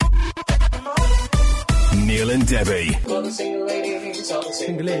and Debbie. All the single ladies, all the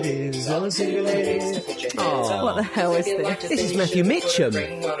single ladies, all the single ladies. Oh, what the hell is this? This is Matthew Mitchum.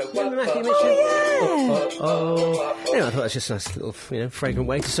 Remember Matthew Mitchum? Oh. Anyway, I thought that's just a nice little, fragrant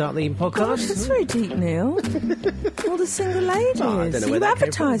way to start the podcast. Gosh, that's very deep, Neil. All the single ladies. Oh, I don't know where you that came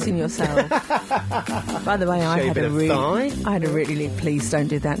advertising yourself. By the way, I had a really... Please don't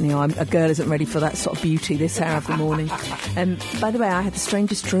do that, Neil. A girl isn't ready for that sort of beauty this hour of the morning. By the way, I had the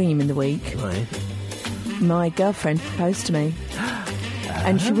strangest dream in the week. Right. My girlfriend proposed to me.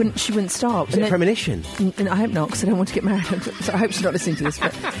 And she wouldn't stop. Is it a premonition? I hope not, because I don't want to get married. So I hope she's not listening to this.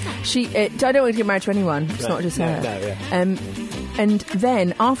 But I don't want to get married to anyone. It's not just her. No, yeah. And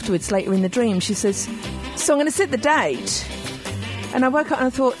then afterwards, later in the dream, she says, "So I'm going to set the date." And I woke up and I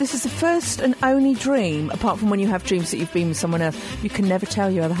thought, this is the first and only dream, apart from when you have dreams that you've been with someone else, you can never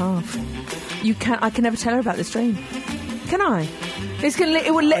tell your other half. I can never tell her about this dream. Can I?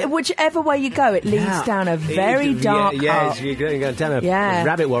 Whichever way you go, it leads down a very dark path. You're going down a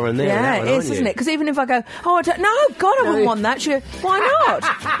rabbit warren there. Yeah, that one, it is, isn't it? Because even if I go, I wouldn't want that. She goes, why not?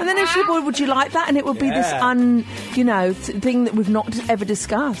 And then if she goes, would you like that? And it would be this thing that we've not ever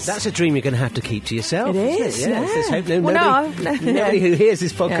discussed. That's a dream you're going to have to keep to yourself. It is, isn't it? yeah. Nobody who hears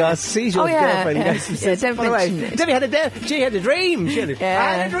this podcast sees your girlfriend and goes, don't mention it. Debbie had a dream. I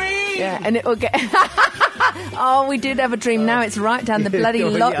had a dream. Yeah, and it will get... Oh, we did have a dream. Now it's right down the bloody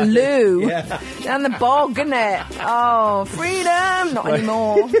loo. Yeah. Down the bog, isn't it? Oh, freedom! Not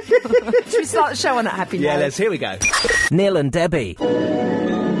anymore. Should we start the show on that happy note? Yeah, here we go. Neil and Debbie. Toto,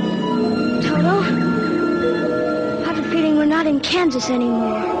 I have a feeling we're not in Kansas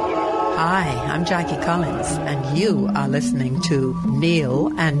anymore. Hi, I'm Jackie Collins, and you are listening to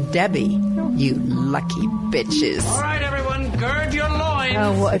Neil and Debbie, you lucky bitches. All right, everyone, gird your loins.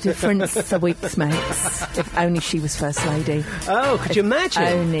 Oh, what a difference the weeks makes. If only she was First Lady. Oh, could you imagine?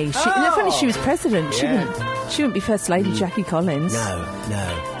 Only. If only she was President. She wouldn't be First Lady Jackie Collins.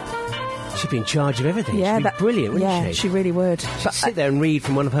 No. She'd be in charge of everything. Yeah, she'd be brilliant, wouldn't she? Yeah, she really would. She'd sit there and read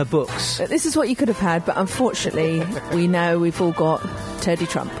from one of her books. This is what you could have had, but unfortunately, we know we've all got Turdy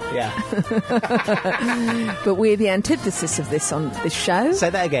Trump. Yeah. But we're the antithesis of this on this show.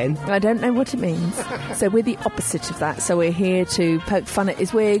 Say that again. I don't know what it means. So we're the opposite of that. So we're here to poke fun at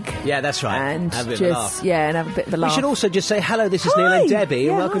his wig. Yeah, that's right. And have a bit of a laugh. And have a bit of a laugh. We should also just say, hello, this is Neil and Debbie,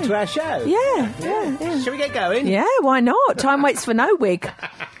 and welcome to our show. Yeah. Shall we get going? Yeah, why not? Time waits for no wig.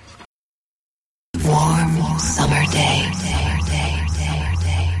 Warm summer day.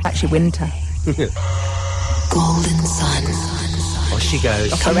 Actually, winter. Golden sun. Oh, she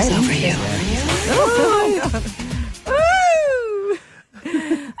goes. Comes over you.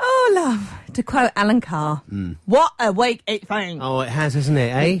 Oh, love. To quote Alan Carr, what a week it's been. Oh, it has, hasn't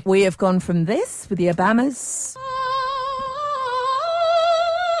it, eh? We have gone from this with the Obamas.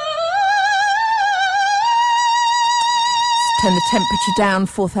 Turn the temperature down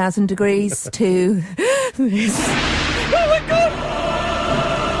 4,000 degrees to this. Oh my God!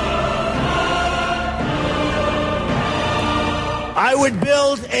 I would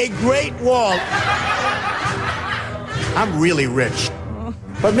build a great wall. I'm really rich.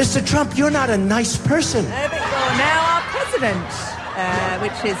 But Mr. Trump, you're not a nice person. There we go. Now our president,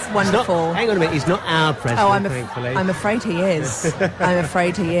 which is wonderful. Hang on a minute, he's not our president, thankfully. I'm afraid he is. I'm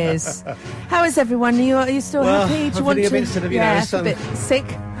afraid he is. How is everyone? Are you still happy? Do you want feeling to? a bit sort of, a bit sick.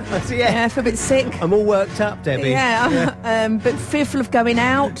 Yeah, I feel a bit sick. I'm all worked up, Debbie. Yeah, but fearful of going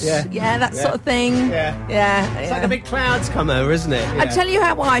out. Yeah, that sort of thing. Yeah. It's like the big clouds come over, isn't it? Yeah. I'll tell you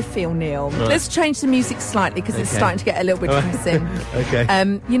how I feel, Neil. Right. Let's change the music slightly because it's starting to get a little bit depressing.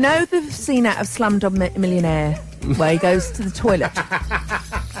 Okay. You know the scene out of Slumdog Millionaire where he goes to the toilet?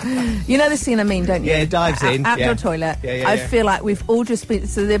 You know the scene I mean, don't you? Yeah, dives in. Outdoor toilet. I feel like we've all just been...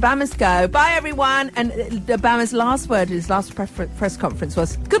 So the Obamas go, bye everyone, and the Obama's last word in his last press conference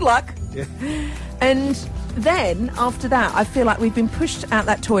was, good luck. Yeah. And then, after that, I feel like we've been pushed out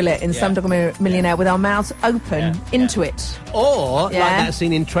that toilet in Slumdog Millionaire with our mouths open into it. Or, like that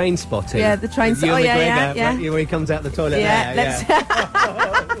scene in Trainspotting. Yeah, the train... Oh, yeah. Where he comes out the toilet there.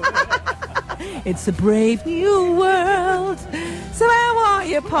 It's a brave new world. So how are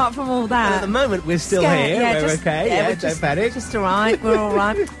you, apart from all that? Well, at the moment, we're still here. We're okay. Don't panic. Just all right. We're all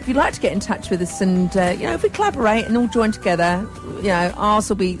right. If you'd like to get in touch with us and, if we collaborate and all join together, ours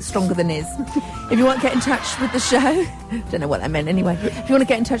will be stronger than his. If you want to get in touch with the show, don't know what that meant anyway. If you want to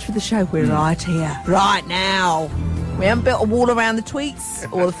get in touch with the show, we're right here, right now. We haven't built a wall around the tweets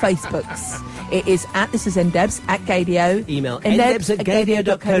or the Facebooks. It is this is ndebs at Gadio. Email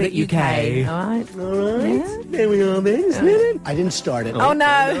ndebs@gadio.co.uk. All right. Yeah. There we are then, isn't it? I didn't start it. Oh,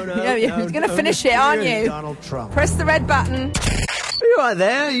 no. You're going to finish it, aren't you? Donald Trump. Press the red button. you right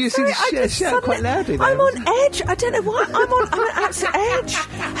there? You seem to shout quite loudly there. I'm on edge. I don't know why. I'm on absolute edge.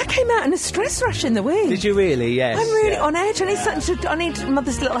 I came out in a stress rush in the week. Did you really? Yes. I'm really on edge. I need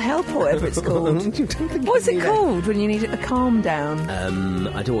Mother's Little Help or whatever it's called. What's it called when you need it to calm down?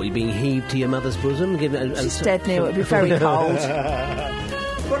 I don't know what you're being heaved to your mother's bosom. She's dead, Neil. It'd be very cold.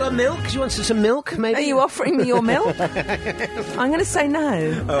 What about milk? Do you want some milk, maybe? Are you offering me your milk? I'm going to say no.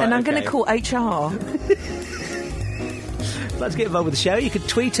 And I'm going to call HR. Let's get involved with the show. You could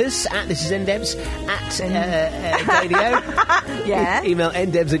tweet us at This Is NDebs at Gadio. Yeah. Email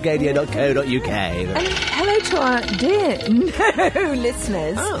ndebs@gadio.co.uk. And hello to our dear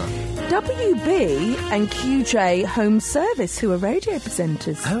listeners. WB and QJ Home Service, who are radio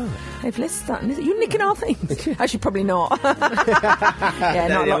presenters. Oh. They've listened. You're nicking our things. Actually, probably not.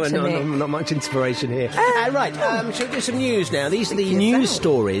 Not much inspiration here. Right, shall we do some news now? These are the news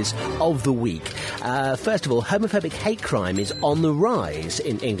stories of the week. First of all, homophobic hate crime is on the rise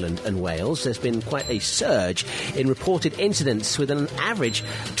in England and Wales. There's been quite a surge in reported incidents, with an average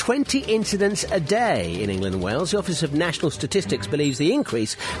 20 incidents a day in England and Wales. The Office of National Statistics believes the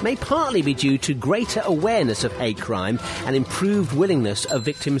increase may partly be due to greater awareness of hate crime and improved willingness of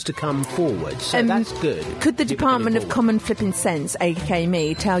victims to come forward. So that's good. Could the Department of Common Flipping Sense, aka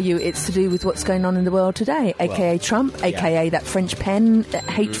me, tell you it's to do with what's going on in the world today, aka Trump, aka that French pen,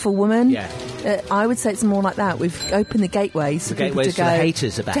 hateful woman? Yeah. I would say it's more like that. We've opened the gateways for people to go to the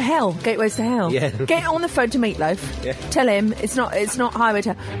haters about to hell. Gateways to hell. Yeah. Get on the phone to Meatloaf. Yeah. Tell him it's not Highway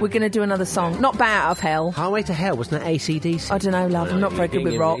to Hell. We're going to do another song. Not Bat Out of Hell. Highway to Hell, wasn't that AC/DC? I don't know, love. I'm not very good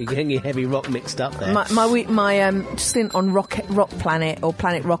with rock. You're getting your heavy rock mixed up there. My stint on Rock Planet or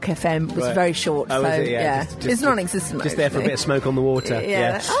Planet Rock FM was very short. Oh, so was it? Yeah. It's non-existent. Just there for a bit of smoke on the water.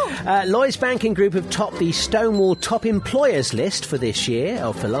 Yeah. Lloyds Banking Group have topped the Stonewall Top Employers list for this year,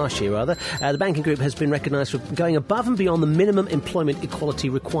 or for last year rather. The banking group has been recognised for going above and beyond the minimum employment equality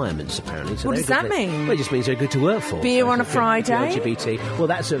requirements, apparently. So what does that mean? Well, it just means they're good to work for. Beer on a Friday? LGBT. Well,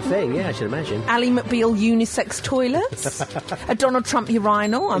 that sort of thing, yeah, I should imagine. Ally McBeal unisex toilets? A Donald Trump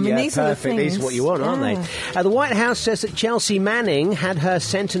urinal? I mean, these are the things. These are what you want, aren't they? The White House says that Chelsea Manning had her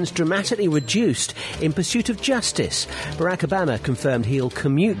sentence dramatically reduced in pursuit of justice. Barack Obama confirmed he'll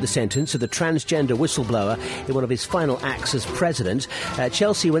commute the sentence of the transgender whistleblower in one of his final acts as president.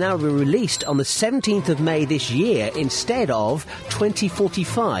 Chelsea will now be released on the 17th of May this year instead of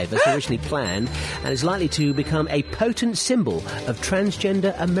 2045 as originally planned, and is likely to become a potent symbol of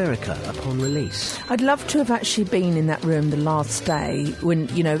transgender America upon release. I'd love to have actually been in that room the last day when,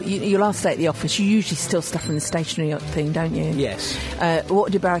 your last day at the office, you usually steal stuff from the stationery thing, don't you? Yes.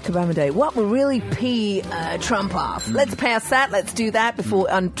 What did Barack Obama do? What will really pee Trump off? Let's pass that, let's do that before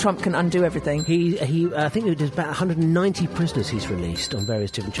Trump can undo everything. He I think there's about 190 prisoners he's released on various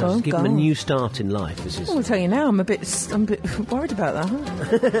different charges. Give him a new start in life. I'll tell you now, I'm a bit worried about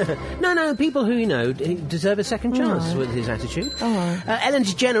that. No, people who, deserve a second chance with his attitude. Ellen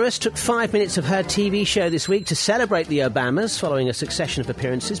DeGeneres took 5 minutes of her TV show this week to celebrate the Obamas following a succession of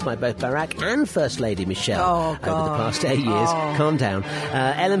appearances by both Barack and First Lady Michelle over the past 8 years. Calm down.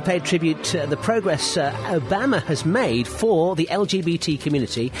 Ellen paid tribute to the progress Obama has made for the LGBT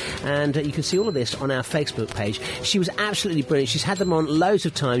community, and you can see all of this on our Facebook page. She was absolutely brilliant. She's had them on loads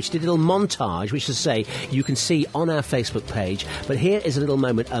of times. She did a little montage, which is to say you can see on our Facebook page. But here is a little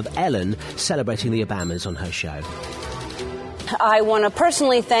moment of Ellen celebrating the Obamas on her show. I want to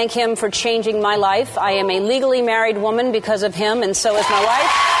personally thank him for changing my life. I am a legally married woman because of him, and so is my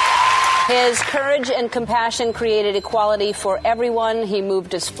wife. His courage and compassion created equality for everyone. He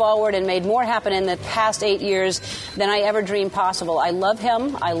moved us forward and made more happen in the past 8 years than I ever dreamed possible. I love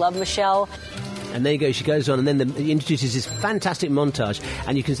him. I love Michelle. And there you go, she goes on, and then he introduces this fantastic montage,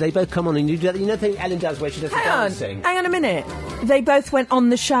 and you can they both come on and you do that. You know the thing Ellen does where she does the dancing? Hang on a minute. They both went on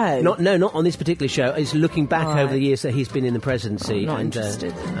the show? Not on this particular show. It's looking back over the years that he's been in the presidency. I'm not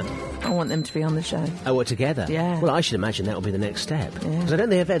interested. I want them to be on the show. Oh, what, together? Yeah. Well, I should imagine that will be the next step. Because I don't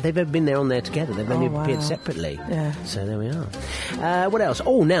think they've ever been there on there together. They've only appeared separately. Yeah. So there we are. What else?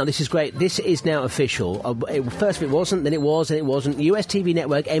 Oh, now, this is great. This is now official. First it wasn't, then it was, then it wasn't. US TV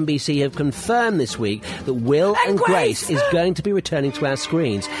network NBC have confirmed this week that Will and Grace is going to be returning to our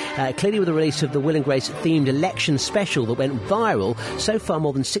screens. Clearly with the release of the Will and Grace themed election special that went viral, so far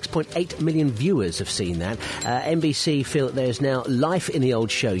more than 6.8 million viewers have seen that. NBC feel that there is now life in the old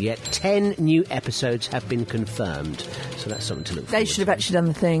show, yet 10 new episodes have been confirmed. So that's something to look forward to. They should have actually done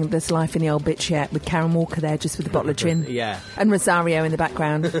the thing, There's Life in the Old Bitch Yet, with Karen Walker there, just with a bottle of gin. Yeah. And Rosario in the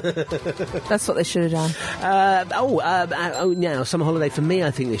background. That's what they should have done. Now, summer holiday for me,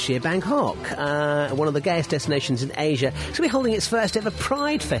 I think, this year, Bangkok. One of the gayest destinations in Asia. It's going to be holding its first ever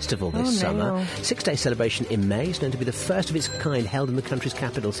Pride Festival this summer. 6-day celebration in May. It's known to be the first of its kind held in the country's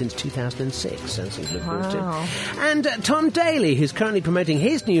capital since 2006. So something to look forward to. And Tom Daley, who's currently promoting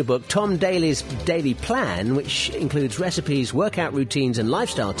his new book, Tom Daley's Daily Plan, which includes recipes, workout routines and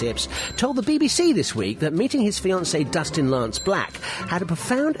lifestyle tips, told the BBC this week that meeting his fiancée Dustin Lance Black had a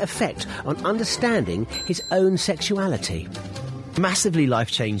profound effect on understanding his own sexuality. Massively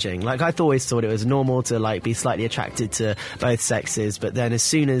life-changing. Like, I always thought it was normal to, like, be slightly attracted to both sexes, but then as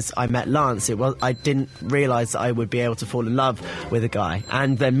soon as I met Lance, I didn't realise that I would be able to fall in love with a guy.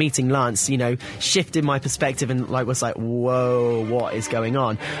 And then meeting Lance, you know, shifted my perspective and, like, was like, whoa, what is going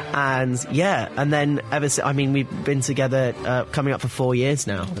on? And, yeah, and then ever since, I mean, we've been together coming up for 4 years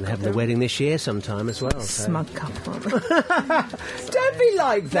now. And having the wedding this year sometime as well. So. Smug couple. Don't be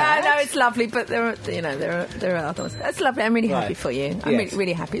like that. No, it's lovely, but there are other ones. That's lovely. I'm really happy for you. I'm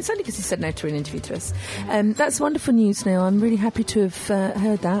really happy. It's only because you said no to an interview to us. That's wonderful news, Neil. I'm really happy to have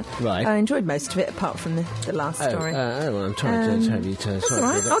heard that. Right. I enjoyed most of it, apart from the last story. Well, I'm trying to tell you to... That's all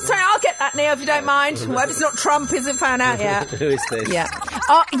right. Oh, sorry, I'll get that, Neil, if you don't mind. Well, it's not Trump, is it? Found out yet? Who is this? Yeah.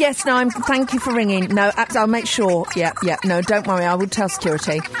 Oh, yes, no, thank you for ringing. No, I'll make sure. Yeah, no, don't worry. I will tell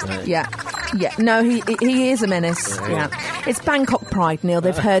security. Right. Yeah. No, he is a menace. Right. Yeah. It's Bangkok Pride, Neil.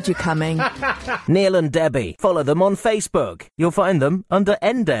 They've heard you coming. Neil and Debbie. Follow them on Facebook. You'll find them under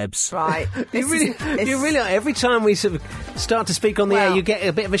NDebs. Right. You really are. Every time we sort of start to speak on the air, you get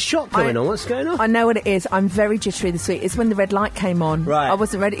a bit of a shock going on. What's going on? I know what it is. I'm very jittery this week. It's when the red light came on. Right. I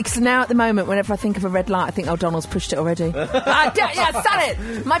wasn't ready. Because now at the moment, whenever I think of a red light, I think, oh, Donald's pushed it already. Done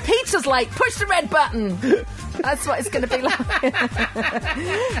it! My pizza's late. Push the red button. That's what it's going to be like.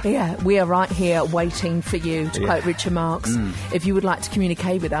 Yeah, we are right here waiting for you, to quote Richard Marx. If you would like to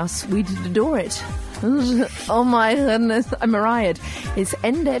communicate with us, we'd adore it. Oh my goodness, I'm Mariah. It's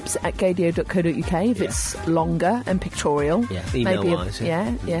ndebs@gadio.co.uk if it's longer and pictorial. Yeah, email-wise.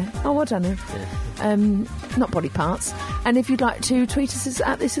 Yeah. Oh, well done. Yeah. Not body parts. And if you'd like to tweet us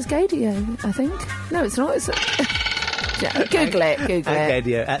at This Is Gadio, I think. No, it's not. It's Google it.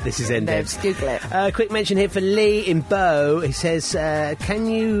 Gadio at This Is NDebs. Google it. Quick mention here for Lee in Bow. He says, can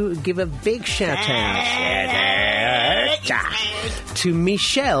you give a big shout-out to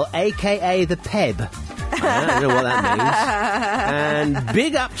Michelle, a.k.a. the Peb? I don't know what that means. And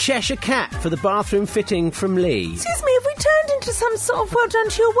big up Cheshire Cat for the bathroom fitting from Lee. Excuse me, have we turned into some sort of well done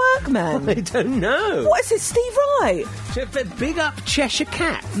to your work, man? I don't know. What is this, Steve Wright? Big up Cheshire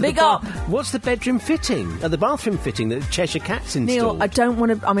Cat. Big up. What's the bedroom fitting? The bathroom fitting that Cheshire Cat's installed? Neil, I don't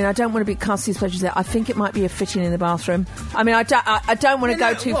want to be casting aspersions there. I think it might be a fitting in the bathroom. I mean, I don't want to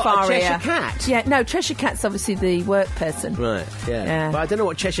go too far here. Cheshire Cat? Yeah, no, Cheshire Cat's obviously the work person. Right, yeah. But I don't know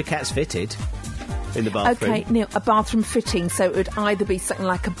what Cheshire Cat's fitted in the bathroom. Okay, Neil, a bathroom fitting, so it would either be something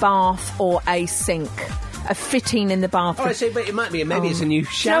like a bath or a sink. A fitting in the bathroom. Oh, I see, but it might be. Maybe it's a new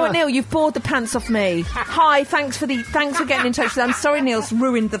shower. Do you know what, Neil? You've bored the pants off me. Hi, thanks for getting in touch with us. I'm sorry, Neil's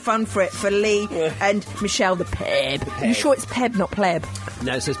ruined the fun for Lee and Michelle the Peb. Are you sure it's Peb, not Pleb?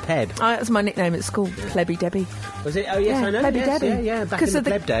 No, it says Peb. Oh, that's my nickname at school, Plebby Debbie. Was it? Oh, yes, I know. Plebby Debbie. Yeah, back in the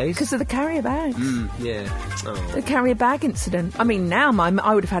pleb days. Because of the carrier bags. Yeah. Oh. The carrier bag incident. I mean, now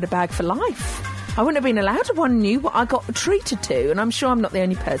I would have had a bag for life. I wouldn't have been allowed to. One knew what I got treated to, and I'm sure I'm not the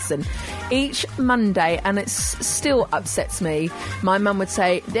only person. Each Monday, and it still upsets me, my mum would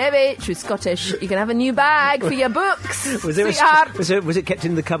say, Debbie, she was Scottish, you can have a new bag for your books, was it kept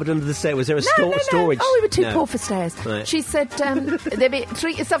in the cupboard under the stairs? Was there a storage? Oh, we were too poor for stairs. Right. She said, Debbie,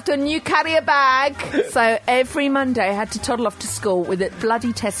 treat yourself to a new carrier bag. So every Monday I had to toddle off to school with a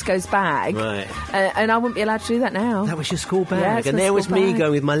bloody Tesco's bag. Right. And I wouldn't be allowed to do that now. That was your school bag? Yeah, and there was me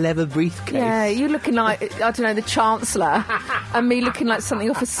going with my leather briefcase. Yeah, you looking like, I don't know, the Chancellor, and me looking like something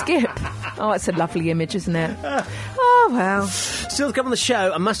off a skip. Oh, it's a lovely image, isn't it? Oh, well. Still to come on the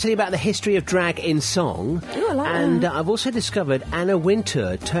show, I must tell you about the history of drag in song. Ooh, I like and that. I've also discovered Anna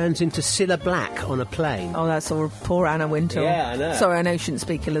Wintour turns into Cilla Black on a plane. Oh, that's all poor Anna Wintour. Yeah, I know. Sorry, I know you shouldn't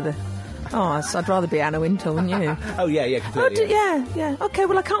speak ill of the... Oh, I'd rather be Anna Wintour than you. Oh, yeah, completely. Yeah. Okay,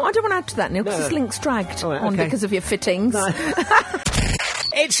 well, I don't want to add to that, Neil, because this link's dragged on because of your fittings. No.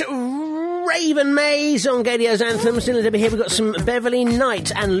 It's Raven Mays on Gadio's Anthems. Still to be here. We've got some Beverly Knight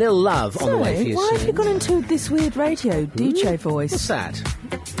and Lil Love on the way for you. Why have you gone into this weird radio DJ voice? What's that?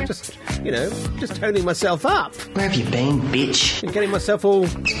 Just toning myself up. Where have you been, bitch? And getting myself all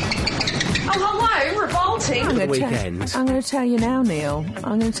hello, revolting. The weekend. I'm going to tell you now, Neil.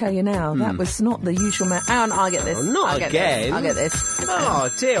 I'm going to tell you now. That was not the usual man. Hang on, I'll get this. Oh, not again. I'll get this. Oh,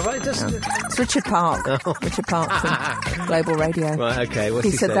 dear. Right, just... It's Richard Park. Richard Park from Global Radio. Right, okay. What's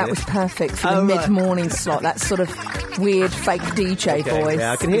He he said saying? that was perfect for the mid-morning slot. That sort of weird fake DJ voice.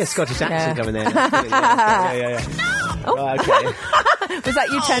 Yeah, I can hear a Scottish accent coming there. Yeah. Oh. Right, okay. Was that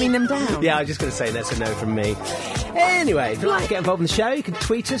you turning them down? Yeah, I was just going to say that's a no from me. Anyway, if you'd like to get involved in the show, you can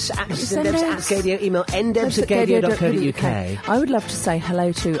tweet us at ndebs@gadio, email ndebs@gadio.co.uk. I would love to say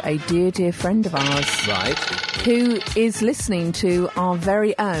hello to a dear, dear friend of ours. Right. Who is listening to our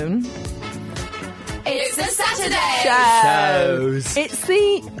very own... It's the Saturday Shows. It's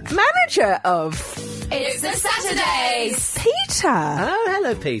the manager of... It's the Saturdays. Peter. Oh,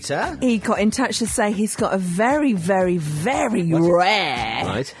 hello, Peter. He got in touch to say he's got a very, very, very rare...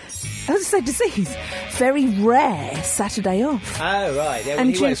 Right. I was going to say disease. Very rare Saturday off. Oh, right. Yeah, well,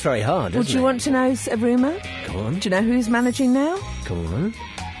 And he works very hard, doesn't Would you want to know a rumour? Go on. Do you know who's managing now? Go on.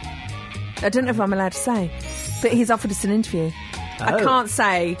 I don't know if I'm allowed to say, but he's offered us an interview. I can't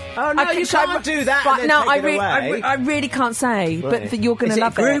say. Oh, no, you can't do that and then no, take it away. I really can't say, Right. but you're going to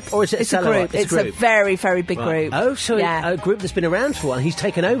love it. Is it a group or is it a It's a solo? group. It's It's a a group. very, very big Right. group. Oh, so yeah. a group that's been around for a while. He's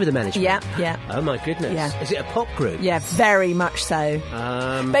taken over the management. Yeah. Oh, my goodness. Yeah. Is it a pop group? Yeah, very much so.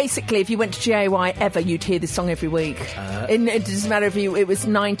 Basically, if you went to GAY ever, you'd hear this song every week. It doesn't matter if it was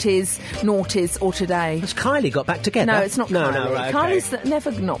 90s, noughties, or today. Has Kylie got back together? No, it's not No, Kylie. no, right, okay. Kylie's never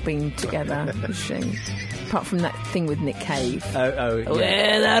not been together, has she? Apart from that thing with Nick Cave. Oh, yeah.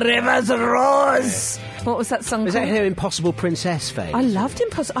 Where the rivers rose. What was that song Was called? that her Impossible Princess phase? I loved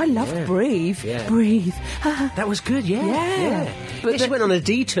Impossible. I loved Breathe. Yeah. Breathe. That was good, yeah. Yeah. But she went on a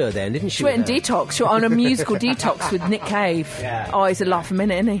detour then, didn't she? She went on detox. She went on a musical detox with Nick Cave. Yeah. Oh, he's a laugh a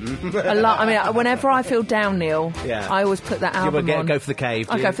minute, isn't he? I mean, whenever I feel down, Neil, Yeah. I always put that album on. Go for the cave.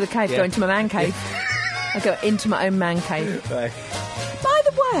 I go for the cave, go into my man cave. I go into my own man cave. Right. By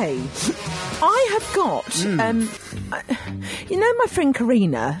the way, I have got, you know my friend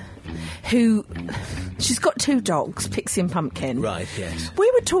Karina, who... She's got two dogs, Pixie and Pumpkin. Right, yes. We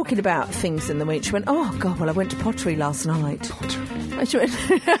were talking about things in the week. She went, oh, God, well, I went to Pottery last night. Pottery? She went...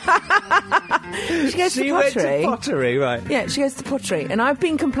 she goes to Pottery. Went to Pottery, right. Yeah, she goes to Pottery. And I've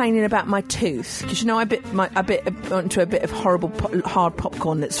been complaining about my tooth. Because, you know, I bit onto a bit of horrible hard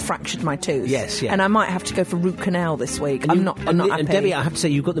popcorn that's fractured my tooth. Yes, yeah. And I might have to go for root canal this week. I'm not happy. And Debbie, I have to say,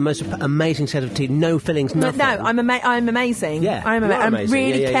 you've got the most amazing set of teeth. No fillings, nothing. No, I'm amazing. Yeah, I'm you are amazing.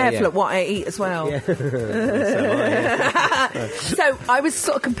 really Yeah, careful yeah. at what I eat as well. Yeah. So I was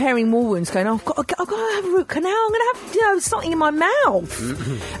sort of comparing more wounds, going, oh, I've got to have a root canal. I'm going to have something in my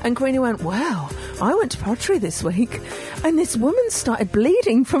mouth. And Karina went, well, I went to Pottery this week, and this woman started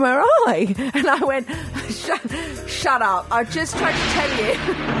bleeding from her eye. And I went, shut up. I just tried to tell you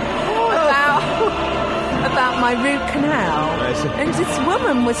about my root canal. And this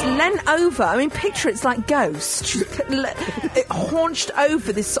woman was leant over. I mean, picture it's like Ghost. She's haunched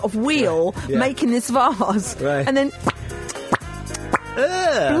over this sort of wheel, making this vase. Right. And then...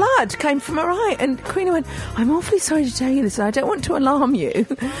 blood came from her eye, and Karina went, I'm awfully sorry to tell you this, I don't want to alarm you.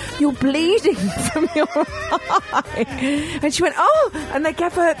 You're bleeding from your eye. And she went, oh, and they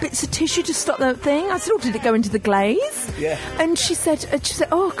gave her bits of tissue to stop the thing. I said, oh, did it go into the glaze? Yeah. And she said,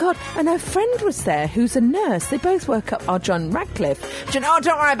 oh, God, and her friend was there who's a nurse. They both work up our John Radcliffe. She went, oh,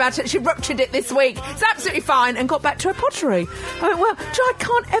 don't worry about it. She ruptured it this week. It's absolutely fine, and got back to her Pottery. I went, well, I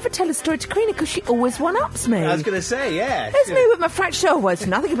can't ever tell a story to Karina because she always one-ups me. I was going to say, yeah. There's me with my fracture. Oh, well, it's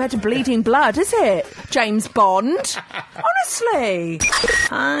nothing compared to bleeding blood, is it? James Bond. Honestly.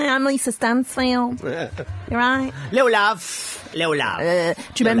 Hi, I'm Lisa Stansfield. You right? Little love. Do you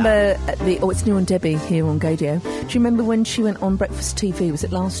remember it's Neil and Debbie here on Gadio. Do you remember when she went on Breakfast TV? Was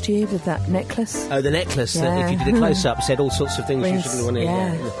it last year with that necklace? Oh, the necklace that if you did a close-up said all sorts of things you shouldn't want to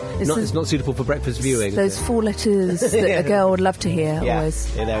hear. It's not suitable for breakfast viewing. Those 4 letters that a girl would love to hear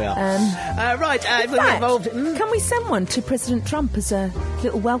always. Yeah, there we are. Right, in fact, involved. Can we send one to President Trump as a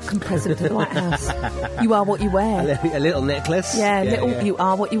little welcome present to the White House? You are what you wear. A little necklace? Yeah. You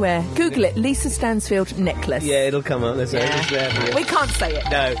are what you wear. Google it, Lisa Stansfield necklace. Yeah, it'll come up. There's we can't say it.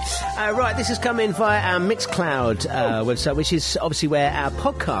 No. Right, this has come in via our Mixcloud website, which is obviously where our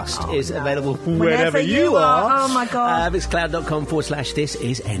podcast is available wherever you are. Oh, my God. Mixcloud.com/this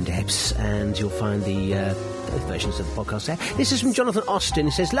is NDebs, and you'll find the both versions of the podcast there. This is from Jonathan Austin.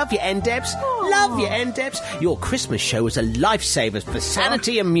 He says, love you, NDebs. Love you, NDebs. Your Christmas show was a lifesaver for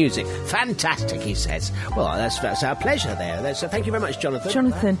sanity and music. Fantastic, he says. Well, that's our pleasure there. So thank you very much, Jonathan.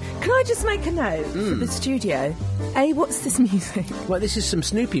 Jonathan, can I just make a note for the studio? A, what's this music? Well, this is some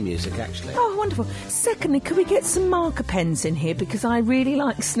Snoopy music, actually. Oh, wonderful. Secondly, could we get some marker pens in here? Because I really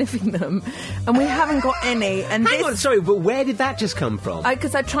like sniffing them, and we haven't got any. And Hang on, sorry, but where did that just come from?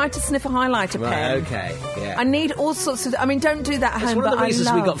 Because I tried to sniff a highlighter pen. Right, okay, yeah. I need all sorts of... I mean, don't do that at home, It's one of the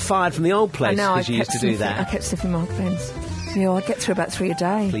reasons we got fired from the old place, because you used to do that. I kept sniffing marker pens. Yeah, I get through about 3 a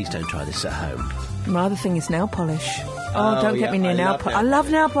day. Please don't try this at home. My other thing is nail polish. Don't get me near nail polish. I love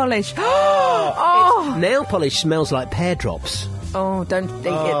nail polish. Nail polish smells like pear drops. Oh, don't eat it,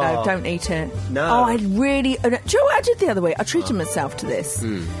 though. Don't eat it. No. Oh, I really... Do you know what I did the other way? I treated myself to this.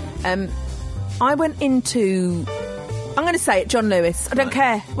 I went into... I'm going to say it, John Lewis. I don't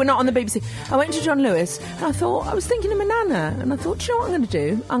care. We're not on the BBC. I went to John Lewis and I was thinking of my nana, and I thought, do you know what I'm going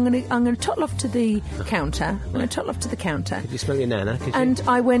to do? I'm going to toddle off to the counter. I'm going to toddle off to the counter. Did you smell your nana? And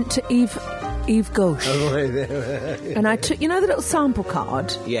I went to Eve Gauche. And I took, you know the little sample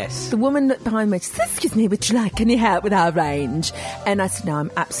card? Yes. The woman behind me said, excuse me, would you like any help with our range? And I said, no,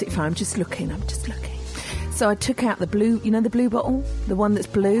 I'm absolutely fine. I'm just looking. So I took out the blue, you know the blue bottle? The one that's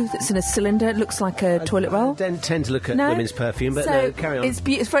blue, that's in a cylinder, it looks like a toilet roll. I don't tend to look at women's perfume, but no, carry on. It's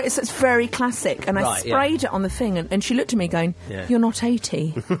very classic, and I sprayed it on the thing, and she looked at me going, you're not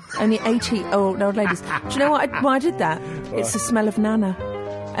 80. Only 80 old ladies. Do you know why I did that? It's the smell of Nana.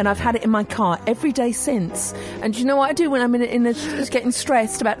 And I've had it in my car every day since. And do you know what I do when I'm getting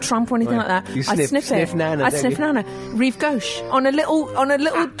stressed about Trump or anything like that? I sniff Nana. I sniff Nana. Reeve Gauche on a little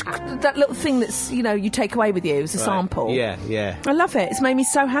that little thing that's you take away with you as a sample. Yeah. I love it. It's made me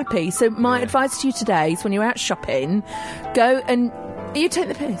so happy. So my advice to you today is when you're out shopping, go and you take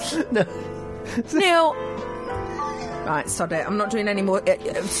the piss. No. Neil. Right, sod it. I'm not doing any more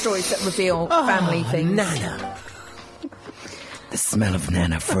stories that reveal family things. Nana. The smell of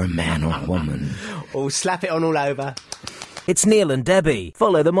Nana for a man or woman. Oh, slap it on all over. It's Neil and Debbie.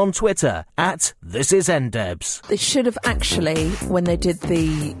 Follow them on Twitter @ThisIsNDebs. They should have actually, when they did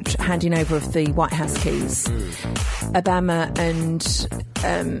the handing over of the White House keys, Obama and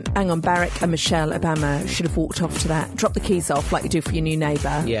Barack and Michelle Obama should have walked off to that, dropped the keys off like you do for your new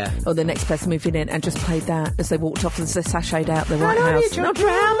neighbour, or the next person moving in, and just played that as they walked off as they sashayed out the White House. No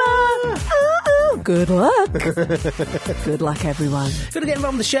drama. Good luck. Good luck, everyone. If you want to get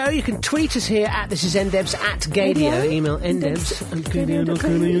involved in the show, you can tweet us here @ThisIsNDebs, @Gadio, email ndebs@gadio.co.uk.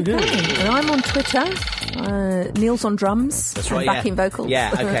 And I'm on Twitter. Neil's on drums. That's right, backing vocals.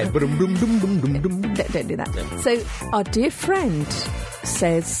 Yeah, okay. Don't do that. So our dear friend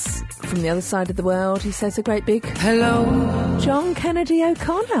says, from the other side of the world, he says a great big hello, John Kennedy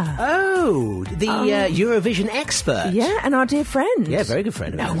O'Connor. Oh, the Eurovision expert. Yeah, and our dear friend. Yeah, very good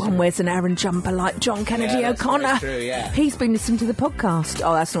friend. No one wears an Aaron jumper like John Kennedy O'Connor. That's true, yeah. He's been listening to the podcast.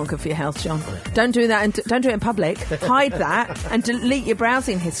 Oh, that's not good for your health, John. Don't do that, and don't do it in public. Hide that and delete your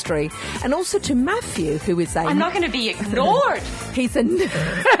browsing history. And also to Matthew, who is I'm not going to be ignored. He's a new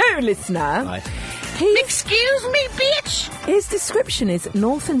listener. Right. Excuse me, bitch! His description is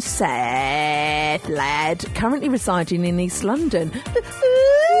North and South lad, currently residing in East London.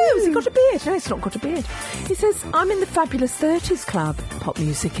 Has he got a beard? No, he's not got a beard. He says, I'm in the Fabulous 30s Club. Pop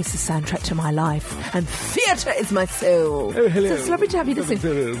music is the soundtrack to my life, and theatre is my soul. Oh, hello. So it's lovely to have you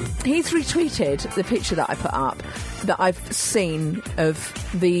listening. He's retweeted the picture that I put up that I've seen of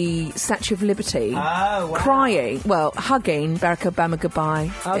the Statue of Liberty crying, hugging Barack Obama goodbye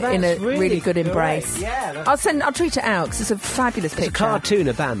in a really good embrace. Yeah, I'll tweet it out because it's a fabulous picture. It's a cartoon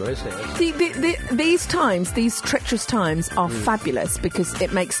Obama, isn't it? These treacherous times are fabulous because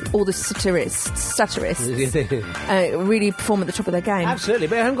it makes all the satirists really perform at the top of their game. Absolutely,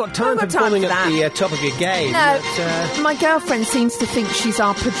 but I haven't got time for performing at the top of your game. No, my girlfriend seems to think she's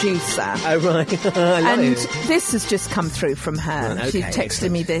our producer. Oh, right. And this has just come through from her. Okay, She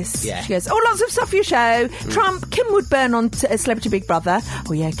texted me this. Yeah. She goes, lots of stuff for your show. Trump, Kim Woodburn on Celebrity Big Brother.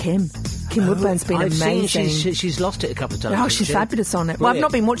 Oh, yeah, Kim Woodburn's been amazing. She's lost it a couple of times. Oh, she's fabulous on it. Well, I've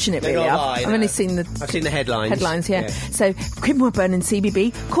not been watching it really. I've only seen the headlines. Yeah. So Kim Woodburn and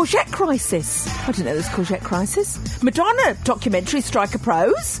CBB, Courgette Crisis. I didn't know there was Courgette Crisis. Madonna documentary Striker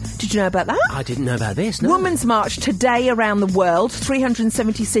Pros. Did you know about that? I didn't know about this. No. Women's March today around the world.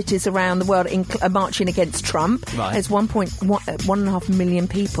 370 cities around the world are marching against Trump. Right. There's 1.5 million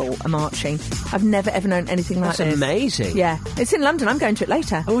people are marching. I've never ever known anything like this. That's amazing. Yeah, it's in London. I'm going to it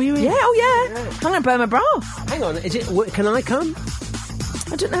later. Oh, are you in? Yeah. Oh, yeah. I'm going to burn my bra. Hang on, can I come?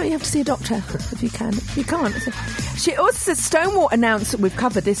 I don't know, you have to see a doctor if you can. You can't. She also says Stonewall announced, we've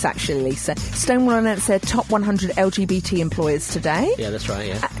covered this actually, Lisa. Stonewall announced their top 100 LGBT employers today. Yeah, that's right,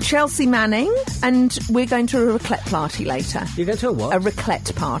 yeah. Chelsea Manning, and we're going to a raclette party later. You're going to a what? A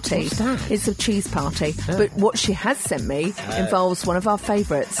raclette party. What's that? It's a cheese party. Oh. But what she has sent me involves one of our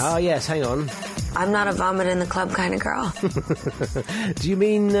favourites. Oh, yes, hang on. I'm not a vomit in the club kind of girl. Do you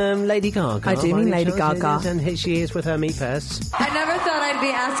mean Lady Gaga? I do mean Lady Gaga. And here she is with her meat purse. I never thought I'd be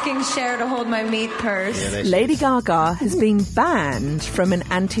asking Cher to hold my meat purse. Yeah, Lady Gaga has been banned from an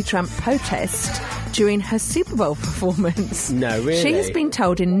anti-Trump protest during her Super Bowl performance. No, really? She has been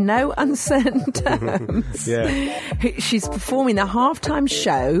told in no uncertain terms. Yeah. She's performing the halftime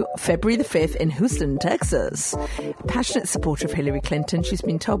show February the 5th in Houston, Texas. A passionate supporter of Hillary Clinton, she's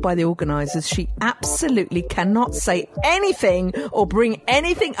been told by the organisers she absolutely cannot say anything or bring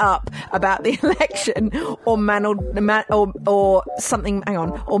anything up about the election or something,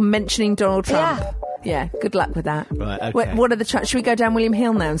 or mentioning Donald Trump. Yeah, good luck with that. Right, okay. What are the chances? Should we go down William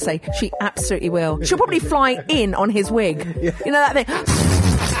Hill now and say she absolutely will? She'll probably fly in on his wig. Yeah. You know that thing?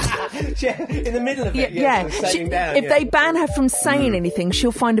 Yeah, in the middle of it. Yeah. If they ban her from saying anything,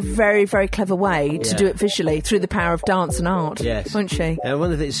 she'll find a very, very clever way to do it visually through the power of dance and art. Yes. Won't she? I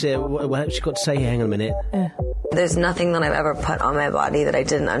wonder if it's... what she's got to say here. Hang on a minute. There's nothing that I've ever put on my body that I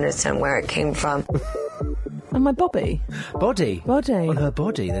didn't understand where it came from. And my body. Body? Body. On her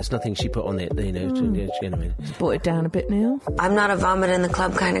body. There's nothing she put on it, you know. Just brought it down a bit, Neil. I'm not a vomit in the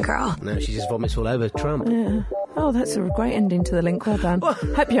club kind of girl. No, she just vomits all over Trump. Yeah. Oh, that's a great ending to the link. Well done.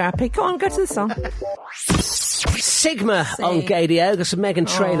 Hope you're happy. Come on, go to the song. Sigma on Gadio. Got some Meghan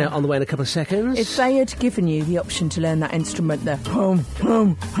Trainor on the way in a couple of seconds. If they had given you the option to learn that instrument, at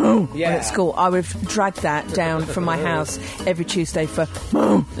school, I would have dragged that down from my house every Tuesday for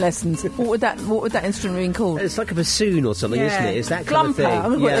lessons. What would that instrument have been called? It's like a bassoon or something, isn't it? It's that kind of thing.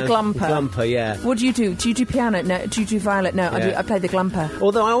 I'm going to call it the glumper. Glumper, yeah. What do you do? Do you do piano? No. Do you do violet? No. I play the glumper.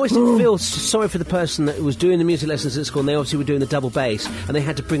 Although I always did feel sorry for the person that was doing the music lessons at school, and they obviously were doing the double bass, and they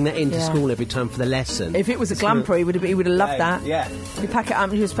had to bring that into school every time for the lesson. If it was a glumper, he would have loved that. Yeah. You pack it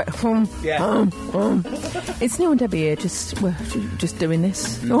up and you just It's Neil and Debbie here, just doing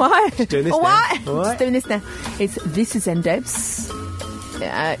this. What? Just doing this what? All right. Just doing this now. This is ndebs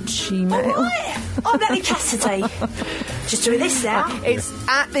at Gmail. Oh, Nelly Cassidy. Just doing this now. It's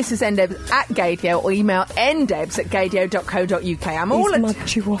at This Is Ndebs at Gadio, or email ndebs@gadio.co.uk. I'm all at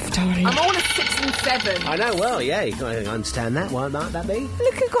 6 and 7. I know, well, yeah, you can understand that. Why might that be?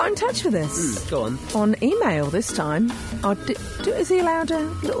 Look who got in touch with us. Go on. On email this time. Is he allowed a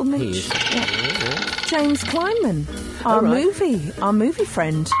little niche? James Kleinman, our movie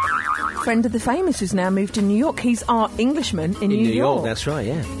friend of the famous, who's now moved to New York. He's our Englishman in New York. That's right,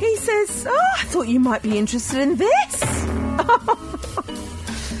 yeah. He says, I thought you might be interested in this.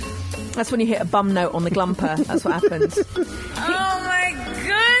 That's when you hit a bum note on the glumper. That's what happens. Oh my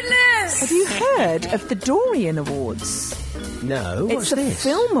goodness! Have you heard of the Dorian Awards? No, what's this? It's a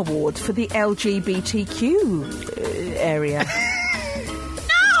film award for the LGBTQ area.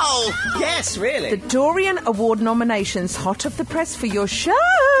 Oh, yes, really? The Dorian Award nominations, hot off the press for your show.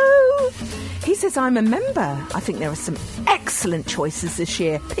 He says, I'm a member. I think there are some excellent choices this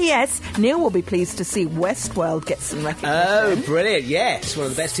year. P.S. Neil will be pleased to see Westworld get some recognition. Oh, brilliant, yes. One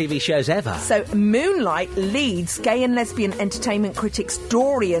of the best TV shows ever. So, Moonlight leads Gay and Lesbian Entertainment Critics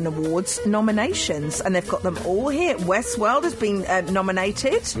Dorian Awards nominations. And they've got them all here. Westworld has been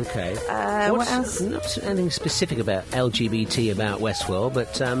nominated. Okay. What else? Not anything specific about LGBT about Westworld,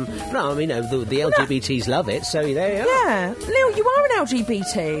 but, no, I mean, the LGBTs love it, so there you are. Yeah. Neil, you are an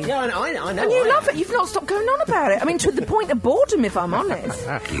LGBT. Yeah, I know. And you love it. You've not stopped going on about it. I mean, to the point of boredom, if I'm honest.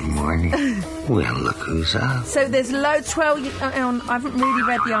 Good morning. Well, look who's up. So there's loads. 12. I haven't really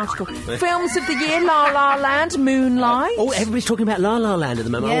read the article. Films of the year: La La Land, Moonlight. Everybody's talking about La La Land at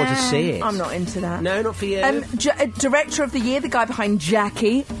the moment. Yeah, I want to see it. I'm not into that. No, not for you. Director of the year, the guy behind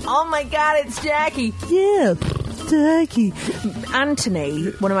Jackie. Oh my God, it's Jackie. Yeah. Jackie.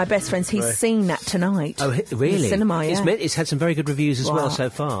 Anthony, one of my best friends, he's seen that tonight. Oh, really? In the cinema, yeah. It's had some very good reviews as well so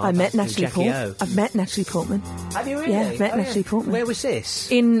far. I met Natalie Portman. I've met Natalie Portman. Have you really? Yeah, I've met Natalie Portman. Where was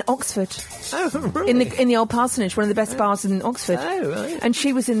this? In Oxford. Oh, really? In the old parsonage, one of the best bars in Oxford. Oh, right. And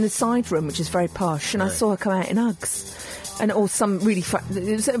she was in the side room, which is very posh, and I saw her come out in Uggs. Or some really... it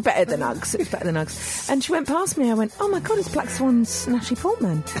was better than Uggs. It was better than Uggs. And she went past me. I went, oh, my God, it's Black Swan's Natalie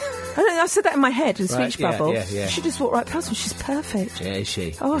Portman. And I said that in my head, in speech bubble. Yeah. She just walked right past me. She's perfect. Yeah, is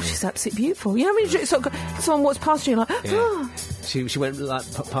she? Oh, she's absolutely beautiful. You know when you sort of someone walks past you, you're like, oh. She went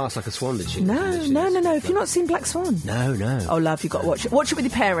past like a swan, did she? No. Have you not seen Black Swan? No. Oh, love, you've got to watch it. Watch it with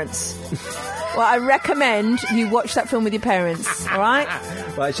your parents. Well, I recommend you watch that film with your parents, all right?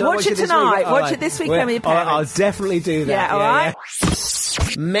 Watch it tonight. Watch it this weekend with your parents. I'll definitely do that. Yeah, all right?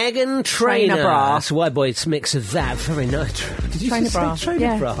 Meghan Trainor. bra. That's White Boy's mix of that. Very nice. Did you Trainer just bra. say trainer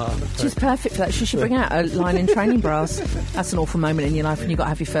Yeah. bra? She's perfect for that. She should bring out a line in training bras. That's an awful moment in your life when you've got to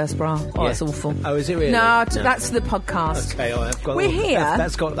have your first bra. Oh, Yeah. it's awful. Oh, is it really? No, No. that's the podcast. Okay, I've got. We're here.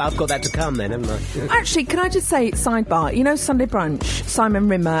 I've got that to come then, haven't I? Actually, can I just say, sidebar, you know Sunday Brunch, Simon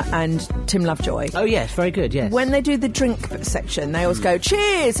Rimmer and Tim Lovejoy? Oh, yes, very good, yes. When they do the drink section, they always go,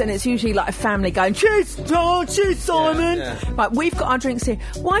 cheers! And it's usually like a family going, cheers, cheers, Simon! Yeah. Right, we've got our drinks here.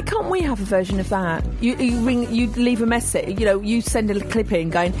 Why can't we have a version of that? You leave a message, you send a clip in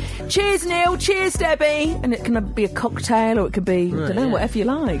going, cheers, Neil, cheers, Debbie! And it can be a cocktail or it could be, I don't know, whatever you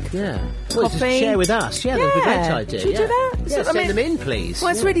like. Yeah. Well, just Coffee. share with us. Yeah, that'd be a great idea. Should we do that? Yeah, send them in, please.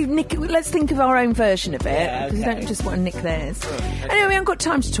 Well, it's really let's think of our own version of it, Yeah, because we okay. don't just want to nick theirs. Anyway, we haven't got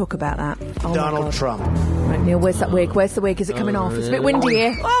time to talk about that. Oh, my Donald God. Trump. Right, Neil, where's that wig? Where's the wig? Is it coming off? It's a bit windy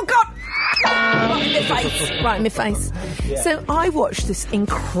here. Oh, God! Right in my face. Right in my face. Yeah. So I watched this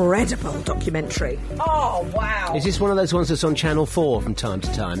incredible documentary. Oh, wow. Is this one of those ones that's on Channel 4 from time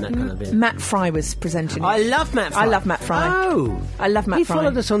to time? That kind of thing? Matt Fry was presenting it. I love Matt Fry. I love Matt Fry. Oh. I love Matt He Fry.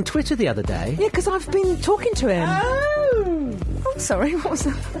 followed us on Twitter the other day. Yeah, because I've been talking to him. Oh, sorry, what was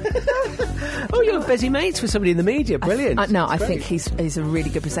that? Oh, you're busy mates with somebody in the media. Brilliant. I think he's a really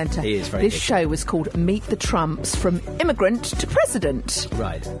good presenter. He is very This good. show was called Meet the Trumps, from immigrant to president.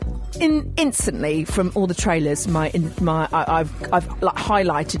 Right. Instantly, from all the trailers, I've like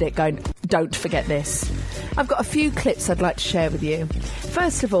highlighted it, going, don't forget this. I've got a few clips I'd like to share with you.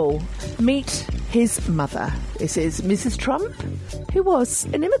 First of all, meet his mother. This is Mrs. Trump, who was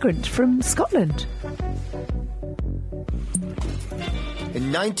an immigrant from Scotland.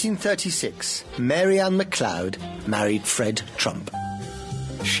 In 1936, Mary Ann MacLeod married Fred Trump.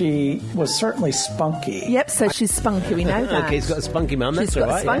 She was certainly spunky. Yep, so she's spunky, we know that. Okay, he's got a spunky mum, that's She's got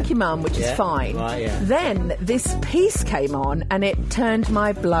all right, a spunky yeah. mum, which is Yeah, fine. right, yeah. Then this piece came on and it turned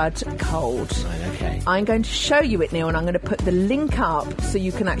my blood cold. Right, okay. I'm going to show you it, Neil, and I'm going to put the link up so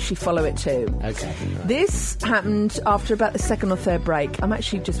you can actually follow it too. Okay. Right. This happened after about the second or third break. I'm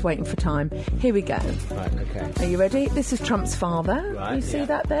actually just waiting for time. Here we go. Right, okay. Are you ready? This is Trump's father. Right, you see yeah.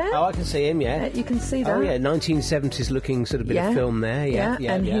 that there? Oh, I can see him, yeah. You can see that. Oh, yeah, 1970s looking sort of bit of film there, yeah.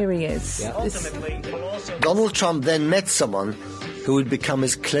 and here he is. Yeah. This- Donald Trump then met someone who would become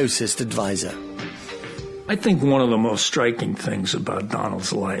his closest advisor. I think one of the most striking things about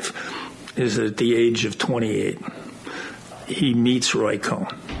Donald's life is that at the age of 28, he meets Roy Cohn.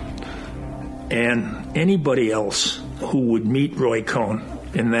 And anybody else who would meet Roy Cohn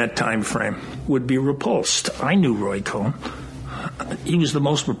in that time frame would be repulsed. I knew Roy Cohn. He was the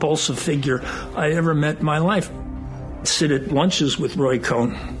most repulsive figure I ever met in my life. Sit at lunches with Roy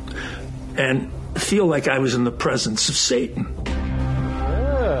Cohn and feel like I was in the presence of Satan.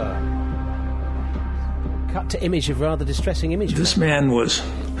 Cut to image of rather distressing image. This man was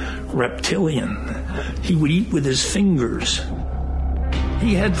reptilian. He would eat with his fingers.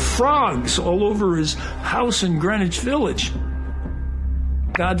 He had frogs all over his house in Greenwich Village.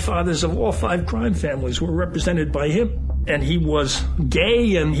 Godfathers of all 5 crime families were represented by him. And he was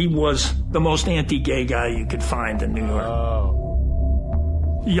gay, and he was the most anti-gay guy you could find in New York.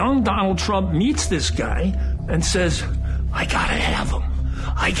 Young Donald Trump meets this guy and says, I gotta have him.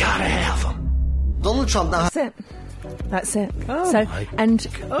 I gotta have him. Donald Trump now... That's it. Oh, so, my and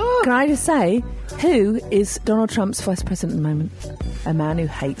can I just say, who is Donald Trump's vice president at the moment? A man who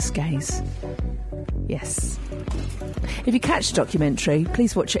hates gays. Yes. If you catch the documentary,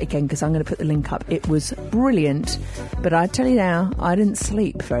 please watch it again, because I'm going to put the link up. It was brilliant, but I tell you now, I didn't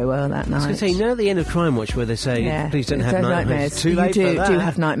sleep very well that night. I was going to say, you know at the end of Crime Watch where they say, please don't have nightmares. Too late you for that. do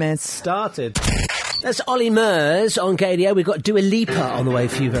have nightmares. Started. That's Ollie Murs on Gadio. We've got Dua Lipa on the way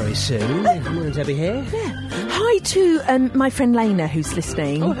for you very soon. Morning, Debbie here. Yeah. Hi to my friend Lena, who's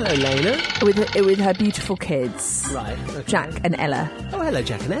listening. Oh, hello, Lena. With her beautiful kids. Right. Okay. Jack and Ella. Oh, hello,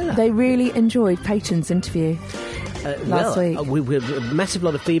 Jack and Ella. They really enjoyed Peyton's interview. Last week. We a massive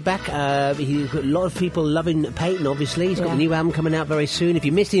lot of feedback. A lot of people loving Peyton, obviously. He's got a new album coming out very soon. If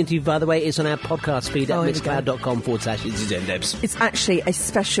you missed the interview, by the way, it's on our podcast feed at mixcloud.com/It'sZenDebs. It's actually a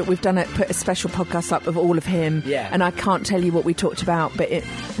special, put a special podcast up of all of him. Yeah. And I can't tell you what we talked about, but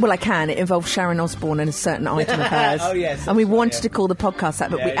I can. It involves Sharon Osbourne and a certain item of hers. Oh, yes. And we wanted to call the podcast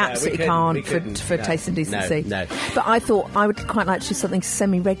that, but Yeah, we absolutely we can't for Taste and Decency. No. But I thought I would quite like to do something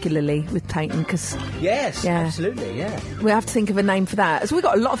semi-regularly with Peyton, because... Yes, absolutely, yeah. We have to think of a name for that. So we've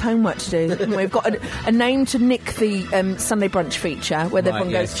got a lot of homework to do. We've got a name to nick the Sunday Brunch feature, where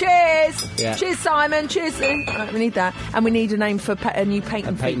everyone goes, cheers! Yeah. Cheers, Simon! Cheers! Right, we need that. And we need a name for a new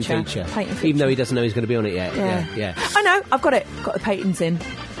Peyton feature. Peyton feature. Even though he doesn't know he's going to be on it yet. Yeah. I know, I've got it. Got the Peytons in.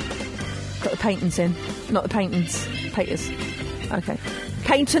 Got the Peytons in. Not the Peytons. Paters. Okay.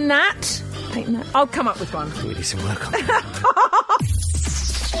 Painter Nat. I'll come up with one. We need some work on that.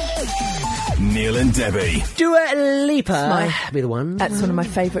 Neil and Debbie. Dua Lipa. Be the one. That's one of my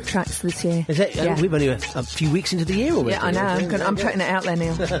favourite tracks this year. Is it? Yeah. We've only a few weeks into the year already. Yeah, I know. I'm putting it out there,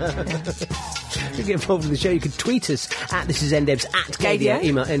 Neil. To get involved with the show, you can tweet us at This Is NDebs at Gadio.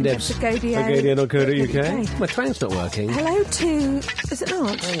 Email NDebs at Gadio.co.uk. My train's not working. Hello to... Is it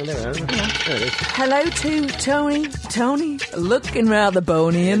not? Hang on, there we are. Yeah. There it is. Hello to Tony. Tony, looking rather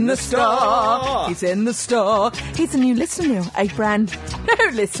bony in the store. He's in the store. He's a new listener, Neil. A brand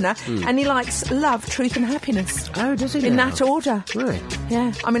new listener. And he likes love, truth and happiness. Oh, does he in now? that order. Right.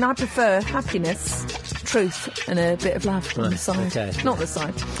 Yeah. I mean, I prefer happiness, truth and a bit of love on the side. Okay. Not the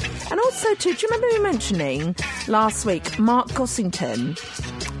side. And also, too, do you remember me mentioning last week Mark Gossington?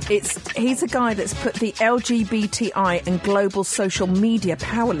 He's a guy that's put the LGBTI and global social media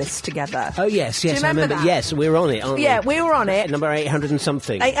power list together. Oh, yes, I remember that? Yes, we're on it, aren't we? Yeah, we were on it. Number 800 and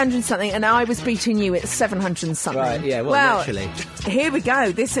something. 800 and something, and I was beating you at 700 and something. Right, yeah, well, naturally. Here we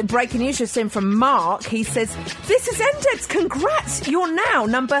go. This is breaking news just in from Mark. He says, "This is NDebs. Congrats. You're now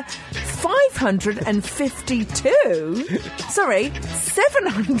number 552. Sorry,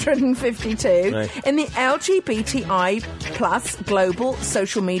 752 in the LGBTI plus global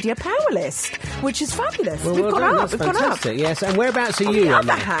social media power list, which is fabulous. Well, We've well gone done. up. That's We've fantastic. gone up. Yes, and whereabouts are on you? On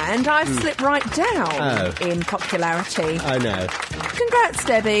the other hand, I've slipped right down in popularity. Oh, no. Congrats,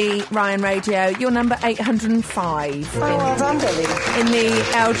 Debbie. Ryan Radio. You're number 805 well done, Debbie. in the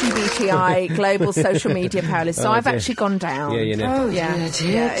LGBTI global social media power list. So I've actually gone down. Yeah, you know. Oh, dear.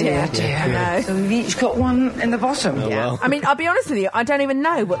 I know. So we've each got one in the bottom. Oh, well. I mean, I'll be honest with you, I don't even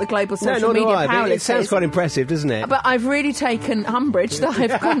know what the global social media power list is. It sounds quite impressive, doesn't it? But I've really taken umbrage that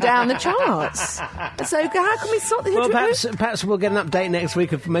I've gone down the charts. So how can we sort this? Well, perhaps we'll get an update next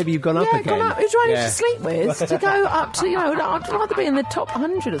week of maybe you've gone up again. Gone up. Who do I need to sleep with to go up to, I'd rather be in the top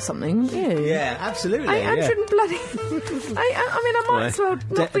 100 or something. Yeah, absolutely. 800 and bloody... I mean, I might as well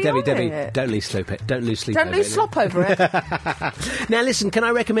not be Debbie, it. don't lose sleep. Don't lose sleep. Don't lose slop over it. Now, listen, can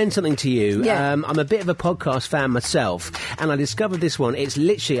I recommend something to you? Yeah. I'm a bit of a podcast fan myself, and I discovered this one. It's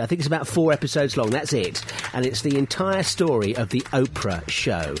literally, I think it's about 4 episodes long. That's it. And it's the entire story of the Oprah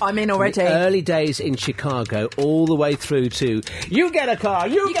show. I'm in already. From the early days in Chicago, all the way through to, you get a car,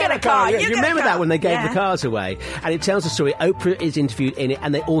 you get a car. You remember that when they gave the cars away? And it tells the story. Oprah is interviewed in it,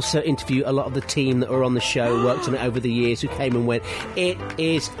 and they also interview a lot of the team that were on the show, worked on it over the years, who came and went. It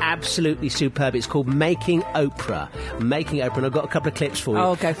is absolutely superb. It's called Making Oprah. Making Oprah, and I've got a couple of clips for you.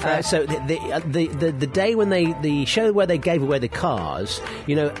 Oh, go for it. So the day when the show where they gave away the cars,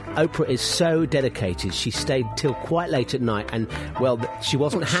 Oprah is so dedicated. She stayed till quite late at night, and she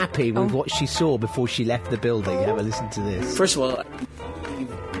wasn't happy with what she saw before she left the building. Have a listen to this. First of all,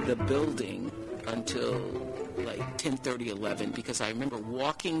 the building until like 10:30, 11, because I remember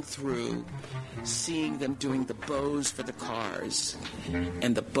walking through, seeing them doing the bows for the cars,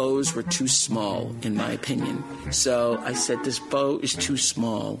 and the bows were too small, in my opinion. So I said, this bow is too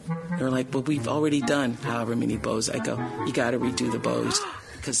small. They were like, but we've already done however many bows. I go, you got to redo the bows,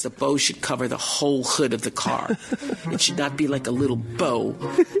 because the bow should cover the whole hood of the car. It should not be like a little bow.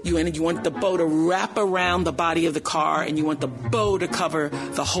 You want the bow to wrap around the body of the car, and you want the bow to cover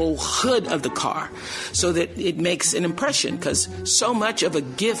the whole hood of the car, so that it makes an impression, because so much of a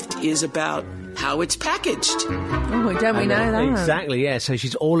gift is about how it's packaged. Oh, don't we know that? Exactly, yeah. So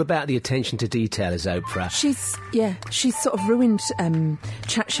she's all about the attention to detail, is Oprah. She's sort of ruined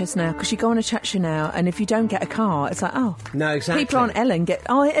chat shows now, because you go on a chat show now, and if you don't get a car, it's like, no, exactly. People on Ellen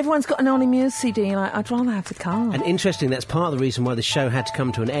everyone's got an Ollie Muse CD, like, I'd rather have the car. And interesting, that's part of the reason why the show had to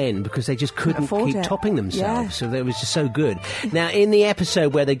come to an end, because they just couldn't keep topping themselves. Yeah. So it was just so good. Now, in the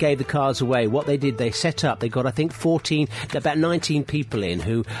episode where they gave the cars away, what they did, they set up, they got, I think, about 19 people in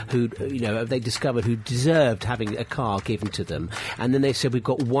who they discovered who deserved having a car given to them. And then they said, we've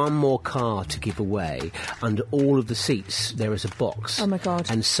got one more car to give away. Under all of the seats, there is a box. Oh, my God.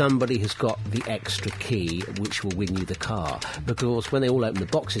 And somebody has got the extra key, which will win you the car. Because when they all opened the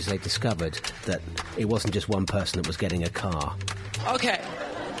boxes, they discovered that it wasn't just one person that was getting a car. Okay.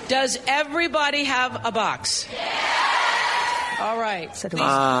 Does everybody have a box? Yeah. All right.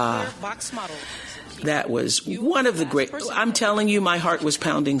 Box model. That was one of the great... I'm telling you, my heart was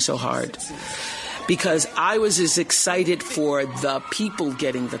pounding so hard, because I was as excited for the people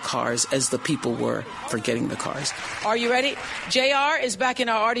getting the cars as the people were for getting the cars. Are you ready? JR is back in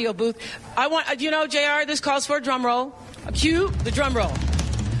our audio booth. JR, this calls for a drum roll. Cue the drum roll.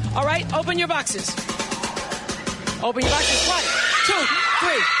 All right, open your boxes. Open your boxes. 1, 2,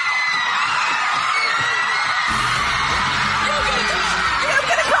 3.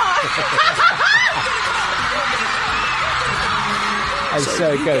 It's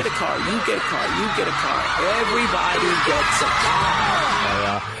so you good. get a car, you get a car, you get a car. Everybody gets a car.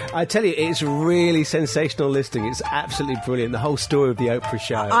 I tell you, it's really sensational listening. It's absolutely brilliant. The whole story of the Oprah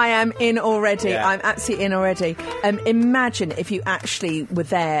show. I am in already. Yeah. I'm absolutely in already. Imagine if you actually were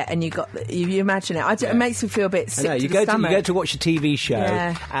there and you imagine it. It makes me feel a bit sick. I know. You to the go stomach. to watch a TV show,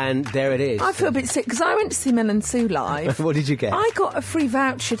 and there it is. I feel a bit sick because I went to see Mel and Sue live. What did you get? I got a free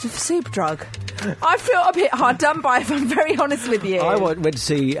voucher to Superdrug. I feel a bit hard done by, if I'm very honest with you. I went to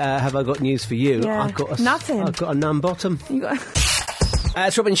see Have I Got News for You? Yeah. I've got Nothing. I've got a numb bottom. You got...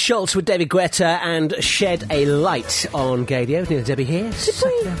 It's Robin Schultz with David Guetta and Shed a Light on Gadio. Neil Debbie here.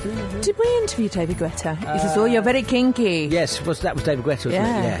 Did we interview David Guetta? He says, "Oh, you're very kinky." Yes, that was David Guetta, wasn't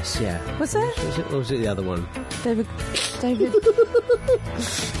it? Yes, yeah. Was it? Or was it the other one? David.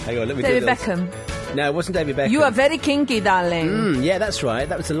 Hang on, let me David do this. Beckham. No, it wasn't David Beckham. You are very kinky, darling. Yeah, that's right.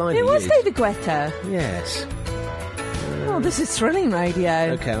 That was the line. It was used. David Guetta. Yes. Oh, this is thrilling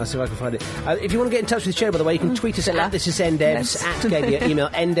radio. Okay, I'll see if I can find it. If you want to get in touch with the show, by the way, you can tweet us at This Is NDebs, at Gadio, email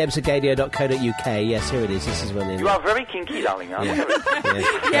ndebs@gadio.co.uk. Yes, here it is. This is one. You are very kinky, darling. Aren't you?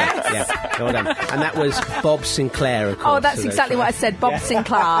 Yes. Yeah, well done. And that was Bob Sinclair, of course. Oh, that's exactly what I said. Bob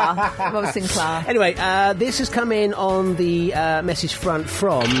Sinclair. Bob Sinclair. Anyway, this has come in on the message front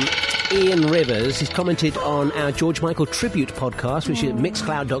from Ian Rivers. He's commented on our George Michael tribute podcast, which is at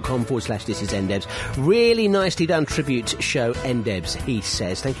mixcloud.com/This Is NDebs. Really nicely done tribute show, NDebs, he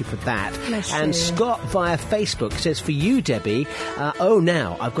says. Thank you for that. Bless and you. Scott via Facebook says, for you, Debbie,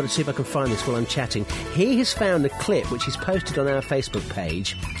 now I've got to see if I can find this while I'm chatting. He has found a clip which he's posted on our Facebook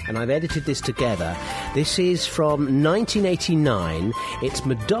page, and I've edited this together. This is from 1989. It's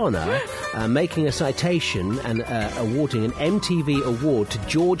Madonna making a citation and awarding an MTV award to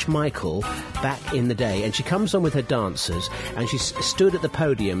George Michael back in the day. And she comes on with her dancers, and she's stood at the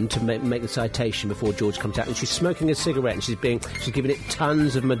podium to make the citation before George comes out, and she's smoking a cigarette, and she's giving it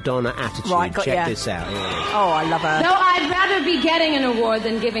tons of Madonna attitude. Right, Check this out. Oh, I love her. No, I'd rather be getting an award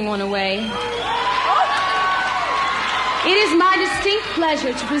than giving one away. It is my distinct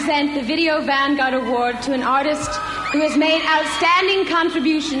pleasure to present the Video Vanguard Award to an artist who has made outstanding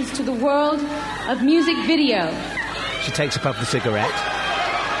contributions to the world of music video. She takes a puff of the cigarette.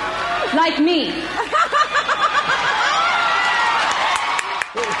 Like me.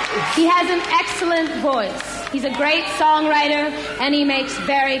 He has an excellent voice. He's a great songwriter, and he makes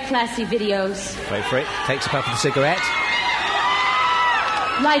very classy videos. Wait for it. Takes a puff of the cigarette.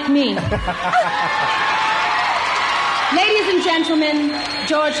 Like me. Ladies and gentlemen,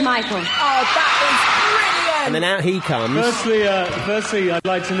 George Michael. Oh, that is brilliant! And then out he comes. Firstly, I'd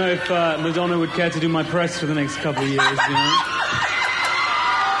like to know if Madonna would care to do my press for the next couple of years, you know?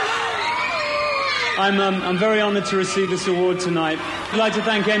 I'm very honoured to receive this award tonight. I'd like to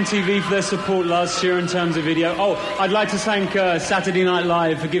thank MTV for their support last year in terms of video. Oh, I'd like to thank Saturday Night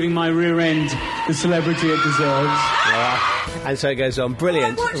Live for giving my rear end the celebrity it deserves. Yeah. And so it goes on.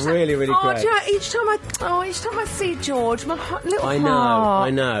 Brilliant. Really, really great. Do you know, each time I see George, my little I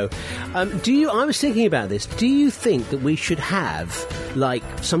know. I was thinking about this. Do you think that we should have, like,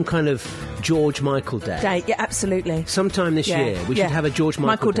 some kind of George Michael Day? Yeah, absolutely. Sometime this year, we should have a George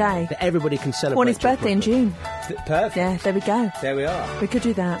Michael Day that everybody can celebrate. On his birthday in June. Perfect. Yeah, there we go. There we are. We could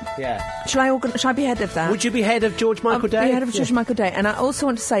do that. Yeah. Shall I be head of that? Would you be head of George Michael Day? I'll be head of George Michael Day. And I also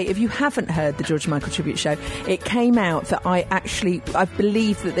want to say, if you haven't heard the George Michael tribute show, it came out that I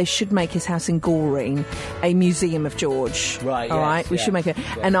believe that they should make his house in Goring a museum of George. Right, All right? We should make it.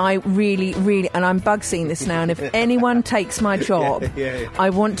 Yeah. And I really, and I'm bug seeing this now, and if anyone takes my job, I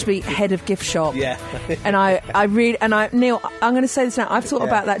want to be head of gift shop. Yeah. And Neil, I'm going to say this now, I've thought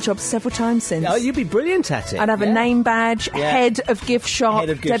about that job several times since. Oh, you'd be brilliant at it. I'd have a name badge, head of gift shop,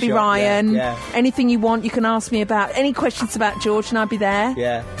 Debbie Ryan. Yeah. Anything you want, you can ask me about. Any questions about George, and I'd be there.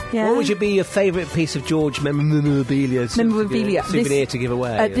 Yeah. What would be your favourite piece of George memorabilia? Souvenir to give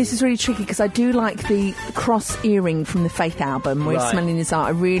away. This is really tricky because I do like the cross earring from the Faith album where he's smelling his art.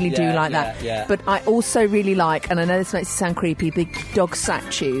 I really do like that. Yeah. But I also really like, and I know this makes it sound creepy, the dog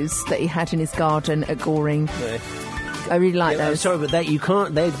statues that he had in his garden at Goring. Yeah. I really like those. I'm sorry, but you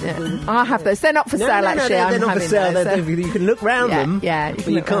can't. I have those. They're not for sale, actually. They're not for sale. You can look round them. Yeah, but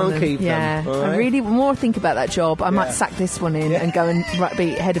you can't keep them. Yeah, right? I really more think about that job. I might sack this one in and go and be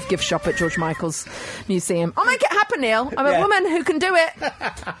head of gift shop at George Michael's museum. I'll make it happen, Neil. I'm a woman who can do it.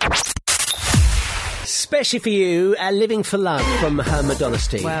 Especially for you, Living for Love from her Madonna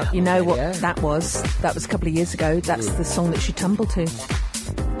Steve. Well, you know what that was? That was a couple of years ago. That's the song that she tumbled to.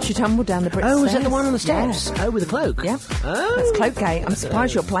 She tumbled down the Brit stairs. Oh, was that the one on the steps? Yeah. Oh, with the cloak? Yeah. Oh. That's Cloakgate. I'm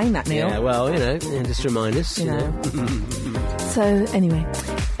surprised you're playing that, Neil. Yeah, well, just remind us. You know. So, anyway,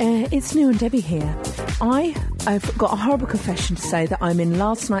 it's Neil and Debbie here. I I've got a horrible confession to say that I'm in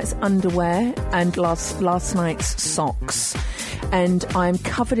last night's underwear and last night's socks. And I'm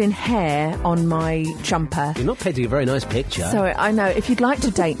covered in hair on my jumper. You're not painting a very nice picture. So I know, if you'd like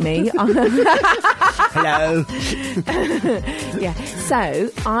to date me... Hello. Yeah. So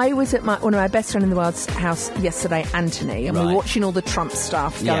I was at one of my best friend in the world's house yesterday, Anthony, and we were watching all the Trump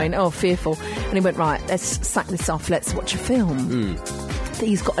stuff, going, oh, fearful. And he went, right, let's sack this off, let's watch a film.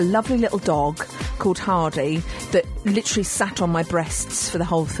 He's got a lovely little dog called Hardy that literally sat on my breasts for the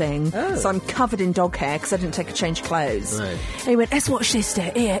whole thing. Oh. So I'm covered in dog hair because I didn't take a change of clothes. Right. And he went, let's watch this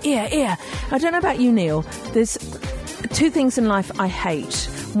there. Here. I don't know about you, Neil. There's two things in life I hate.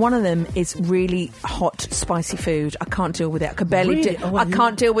 One of them is really hot, spicy food. I can't deal with it. I can barely do. I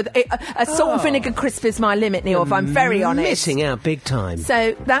can't deal with it. A salt and vinegar crisp is my limit, Neil, if I'm very honest. Missing out big time.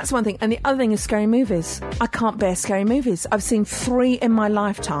 So that's one thing. And the other thing is scary movies. I can't bear scary movies. I've seen 3 in my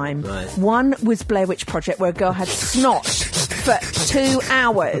lifetime. Right. One was Blair Witch Project, where a girl had snot for 2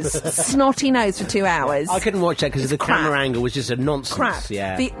 hours. Snotty nose for 2 hours. I couldn't watch that because the camera angle was just a nonsense. Crap.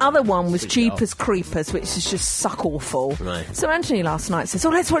 Yeah. The other one was Jeepers Creepers, which is just suck awful. Right. So Anthony last night says,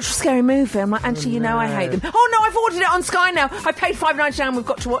 let's watch a scary movie. I'm like, Anthony, you know I hate them. Oh, no, I've ordered it on Sky now. I paid $5.99 and we've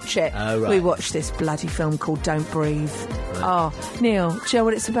got to watch it. Oh, right. We watched this bloody film called Don't Breathe. Right. Oh, Neil, do you know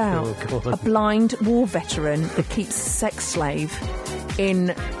what it's about? Oh, a blind war veteran that keeps a sex slave in...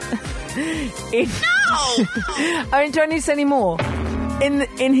 No! I mean, do I need to say any more?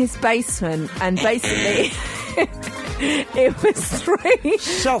 In his basement, and basically... It was 3...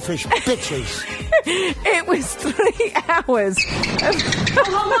 Selfish bitches. It was 3 hours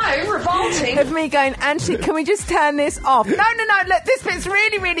hello, revolting. of me going, Anthony, can we just turn this off? No, look, this bit's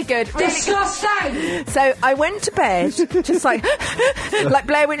really, really good. Really Disgusting. Good. So I went to bed, just like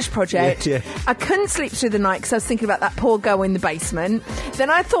Blair Witch Project. Yeah. I couldn't sleep through the night because I was thinking about that poor girl in the basement. Then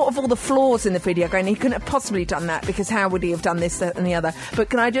I thought of all the flaws in the video, going, he couldn't have possibly done that because how would he have done this, that and the other? But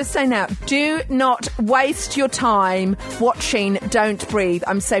can I just say now, do not waste your time watching Don't Breathe.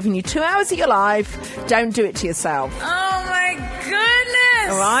 I'm saving you 2 hours of your life. Don't do it to yourself. Oh my goodness!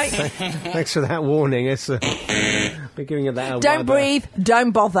 All right. Thanks for that warning. We're giving it that. Don't breathe.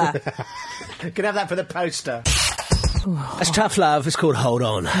 Don't bother. Can have that for the poster. That's Tough Love. It's called Hold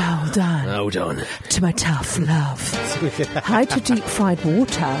On. Hold on. Hold on. To my tough love. Hi to Deep Fried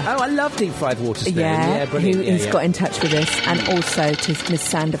Water. Oh, I love Deep Fried Water. Yeah, brilliant. Who's got in touch with us. And also to Miss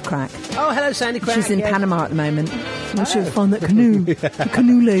Sand of Crack. Oh, hello, Sandy Crack. She's in Panama at the moment. I'm sure we'll find that canoe. The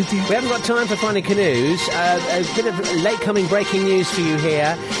canoe lady. We haven't got time for finding canoes. A bit of late-coming breaking news for you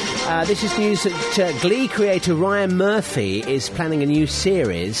here. This is news that Glee creator Ryan Murphy is planning a new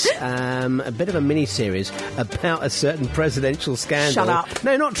series, a bit of a mini-series, about a certain presidential scandal. Shut up.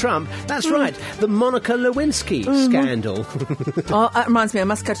 No, not Trump. That's right. The Monica Lewinsky scandal. Oh, that reminds me, I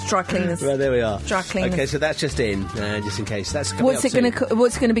must go to dry cleaners. Well, there we are. Dry cleaners. Okay, so that's just in, just in case. That's What's it going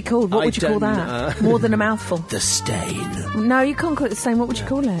to be called? What would you call that? More than a mouthful. The Stain. No, you can't call it The Stain. What would you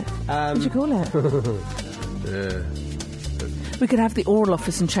call it? What would you call it? We could have the oral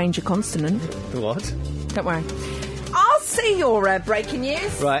office and change a consonant. What? Don't worry. I'll see your breaking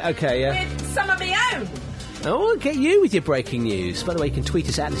news. Right, okay, yeah. With some of my own. Oh, I'll get you with your breaking news. By the way, you can tweet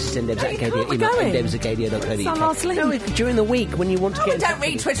us at ndebs@gadia.co.uk. No, during the week when you want to get... We don't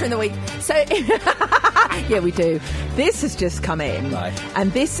read Twitter in the week. So, yeah, we do. This has just come in. Right.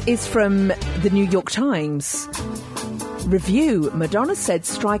 And this is from the New York Times. Review. Madonna said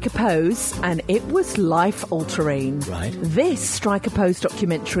strike a pose and it was life-altering. Right. This Strike a Pose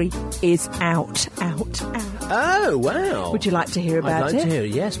documentary is out. Oh, wow. Would you like to hear about I'd like to hear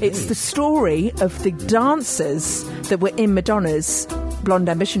it, yes, please. It's the story of the dancers that were in Madonna's Blonde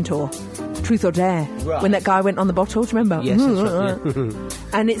Ambition tour. Truth or Dare, right. When that guy went on the bottle, do you remember? Yes, that's right. Yeah.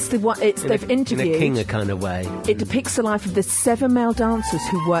 And it's they've interviewed in a Kinga kind of way. It depicts the life of the 7 male dancers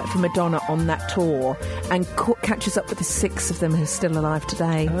who worked for Madonna on that tour, and catches up with the 6 of them who are still alive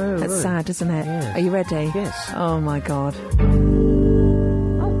today. Oh, that's right. sad, isn't it? Yeah. Are you ready? Yes. Oh my God.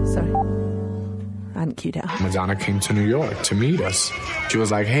 Oh, sorry. I hadn't queued it up. Madonna came to New York to meet us. She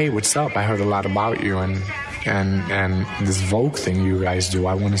was like, "Hey, what's up? I heard a lot about you and this Vogue thing you guys do.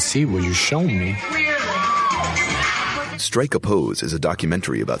 I want to see. Will you show me?" Strike a Pose is a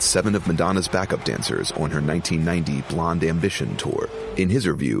documentary about 7 of Madonna's backup dancers on her 1990 Blonde Ambition tour. In his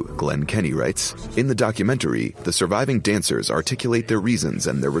review, Glenn Kenny writes, "In the documentary, the surviving dancers articulate their reasons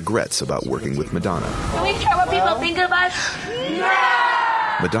and their regrets about working with Madonna. Do we care what people think of us?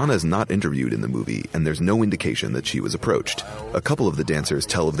 No! Madonna is not interviewed in the movie, and there's no indication that she was approached. A couple of the dancers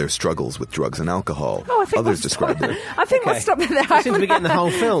tell of their struggles with drugs and alcohol. Oh, I think Others describe their... I think we'll stop it there. You seem to be getting the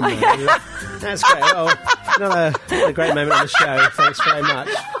whole film. That's great. Well, another great moment on the show. Thanks very much.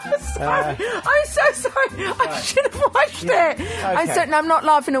 I'm so sorry. I should have watched it. Okay. I'm not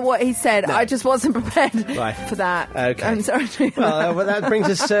laughing at what he said. I just wasn't prepared for that. Okay. I'm sorry. Well, that brings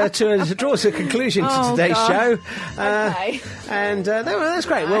us to draw us a conclusion to today's show. Okay. And that's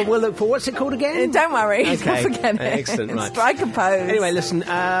great. Well, we'll look for what's it called again? Don't worry. Okay. Forget it. Excellent. Right. Strike a pose. Anyway, listen.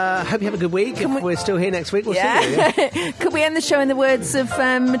 Hope you have a good week. If we're still here next week, we'll see you. Yeah? Could we end the show in the words of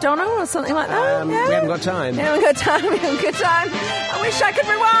Madonna or something like that? We haven't got time. We haven't got time. We haven't got time. I wish I could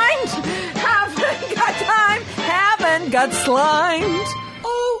rewind. Haven't got time. Haven't got slimed.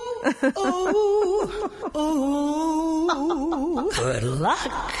 Good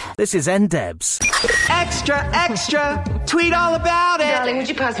luck. This is NDebs. Extra! Tweet all about it! Darling, would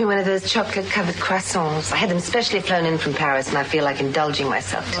you pass me one of those chocolate-covered croissants? I had them specially flown in from Paris, and I feel like indulging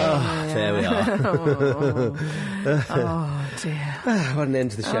myself today. There we are. Oh, dear. What an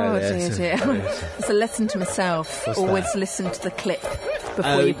end to the show there. Dear. It's a lesson to myself. What's Always that? listen to the clip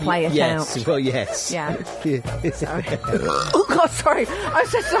before you play it yes. out. Well, yes. Yeah. Sorry. Oh, God, sorry. I'm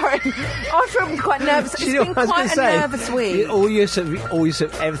so sorry. I feel quite nervous. It's been quite a nervous week. All your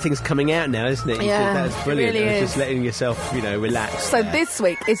everything's coming out now, isn't it? You Yeah, think that's brilliant. it really Just is. letting yourself, relax. So this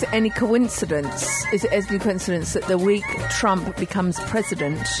week, is it any coincidence? Is it any coincidence that the week Trump becomes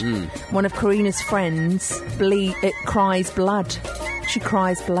president, one of Karina's friends cries blood? She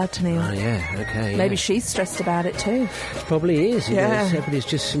cries blood, Neil. Oh, yeah, okay. Maybe she's stressed about it too. It probably is. Yeah. Everybody's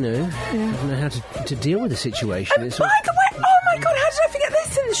just, doesn't know how to deal with the situation. And by the way, oh my God, how did I forget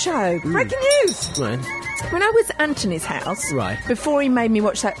this in the show? Breaking news. Right. When I was at Anthony's house, before he made me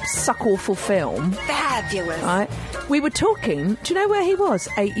watch that suck-awful film, Fabulous. right, we were talking, do you know where he was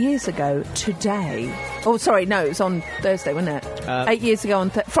 8 years ago today? Oh, sorry, no, it was on Thursday, wasn't it? 8 years ago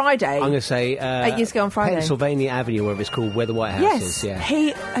on Friday. I'm going to say... 8 years ago on Friday. Pennsylvania Avenue, wherever it's called, where the White House is. Yeah. He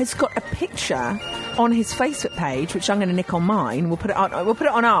has got a picture on his Facebook page, which I'm going to nick on mine. We'll put it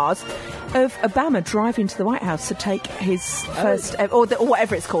on ours, of Obama driving to the White House to take his first, or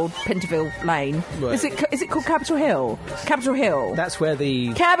whatever it's called, Pentonville Lane. Right. Is it called Capitol Hill? Capitol Hill. That's where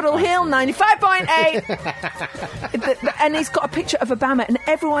the... Capitol Hill, 95.8. And he's got a picture of Obama, and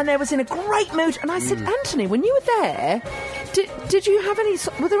everyone there was in a great mood. And I said, Anthony, when you were there, did you have any?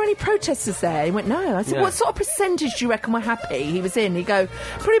 Were there any protesters there? He went, no. I said, what sort of percentage do you reckon were happy he was in? He'd go,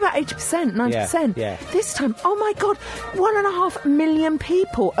 probably about 80%, 90%. Yeah. This time, oh my God, 1.5 million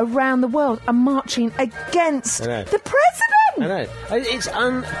people around the world are marching against the president. I know. It's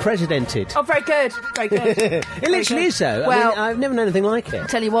unprecedented. Oh, very good. Very good. It literally is so. Well, I've never known anything like it.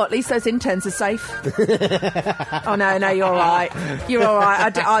 Tell you what, at least those interns are safe. Oh, no, you're all right. You're all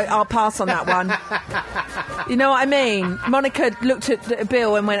right. I'll pass on that one. You know what I mean? Monica looked at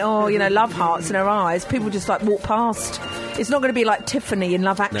Bill and went, love hearts in her eyes. People just, walk past. It's not going to be like Tiffany in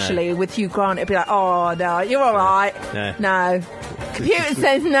Love Actually with Hugh Grant. It'll be like, oh, no, you're all right. No. Computer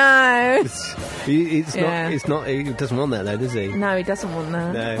says no. It's not. He doesn't want that, though, does he? No, he doesn't want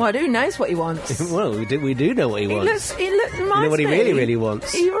that. No. Well, who knows what he wants? Well, we do know what he wants. He reminds you know what he really, really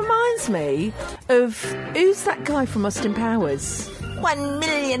wants? He reminds me of... Who's that guy from Austin Powers? $1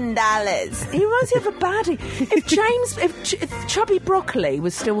 million. He reminds me of a baddie. If Chubby Broccoli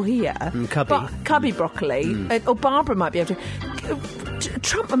was still here... Cubby Broccoli, or Barbara might be able to...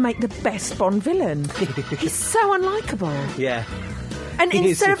 Trump would make the best Bond villain. He's so unlikable. Yeah. And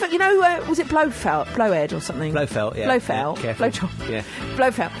instead of, was it Blowhead or something? Blofeld, yeah. Blofeld. Yeah, careful. Yeah.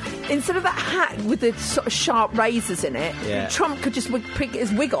 Blofeld. Instead of that hat with the sort of sharp razors in it, Trump could just pick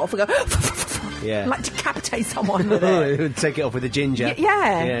his wig off and go... Yeah. And decapitate someone with it. Take it off with a ginger.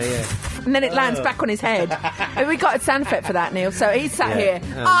 Yeah. And then it lands back on his head. And we got a sound effect for that, Neil. So he's sat here.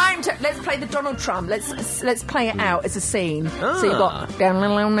 Let's play the Donald Trump. Let's play it out as a scene. So you've got... Oh,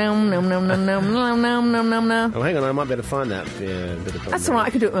 hang on, I might be able to find that. That's all right, I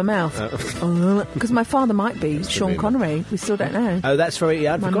can do it with my mouth. Because my father might be Sean Connery. We still don't know. Oh, that's very...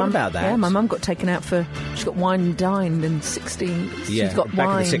 I'd forgotten about that. Yeah, my mum got taken out for... She got wine and dined in the 60s. Yeah, she's got back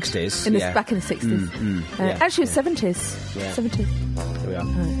wine. in the 60s. Back in the 60s. Actually, 70s. Yeah. 70s. There we are.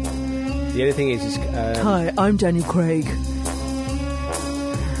 The only thing is... Hi, I'm Daniel Craig.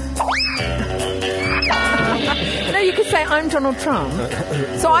 No, you could say I'm Donald Trump.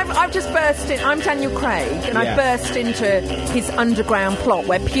 So I've just burst in. I'm Daniel Craig, and I burst into his underground plot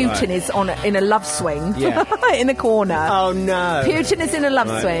where Putin is in a love swing in a corner. Oh no! Putin is in a love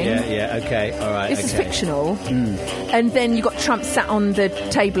swing. Yeah. Okay. All right. This is fictional. And then you got Trump sat on the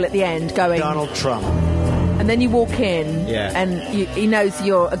table at the end, going Donald Trump. And then you walk in, Yeah. and he knows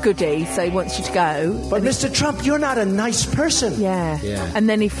you're a goodie, so he wants you to go. But Mr. Trump, you're not a nice person. Yeah. Yeah. And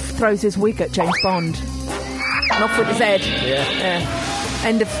then he throws his wig at James Bond. And off with his head. Yeah.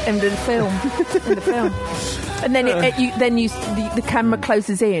 End of the film. End of film. And then the camera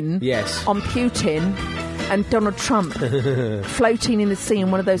closes in Yes. on Putin and Donald Trump floating in the sea in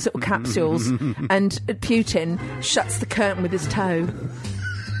one of those little capsules, and Putin shuts the curtain with his toe.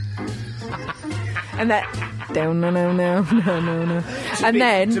 And that... No. And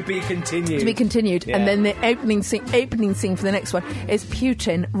then... To be continued. To be continued. Yeah. And then the opening scene for the next one is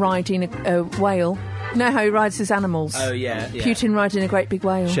Putin riding a whale. You know how he rides his animals? Oh, yeah. Putin riding a great big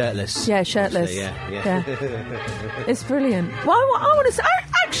whale. Shirtless. Yeah, shirtless. Yeah. It's brilliant. Well, I want to...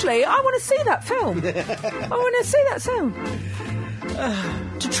 Actually, I want to see that film. I want to see that film.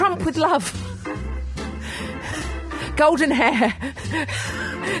 To Trump with love. Golden hair.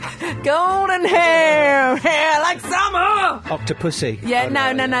 Golden hair. Hair like summer. Octopussy. Yeah,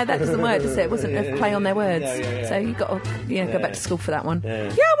 no, that doesn't work, does it? It wasn't a play on their words. Yeah. So you got to go back to school for that one. Yeah.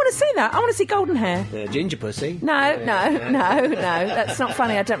 I want to see that. I want to see golden hair. Ginger pussy. No. That's not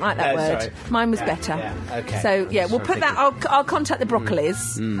funny. I don't like that word. Sorry. Mine was better. Yeah. Okay. So we'll put that. I'll contact the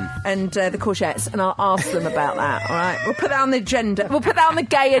broccolis and the courgettes, and I'll ask them about that. All right. We'll put that on the agenda. We'll put that on the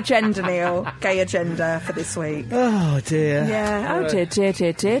gay agenda, Neil. Gay agenda for this week. Oh dear. Yeah. Oh dear.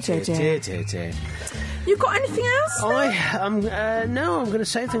 Dear. You got anything else? No, I'm going to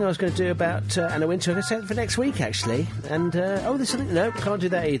say the thing I was going to do about Anna Wintour. I'm going to say it for next week, actually. And, there's something... No, can't do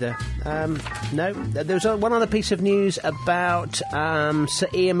that either. No, there was one other piece of news about Sir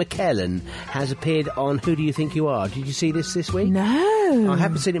Ian McKellen has appeared on Who Do You Think You Are? Did you see this week? No. I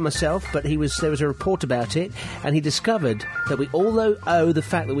haven't seen it myself, but there was a report about it, and he discovered that we all owe the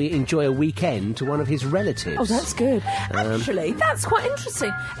fact that we enjoy a weekend to one of his relatives. Oh, that's good. Actually, that's quite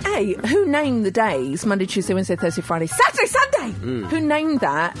interesting. Who named the days? Monday, Tuesday, Wednesday, Thursday, Friday, Saturday, Sunday. Who named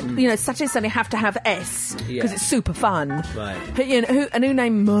that? You know, Saturday, Sunday have to have S because it's super fun. Right. Who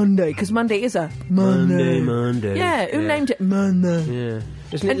named Monday? Because Monday is a Monday. Yeah. Who named it Monday? Yeah.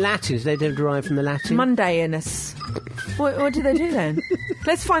 Isn't it Latin? They derive from the Latin. Mondayiness. What do they do then?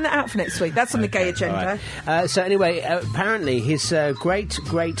 Let's find that out for next week. That's on the gay agenda. Right. So anyway, apparently his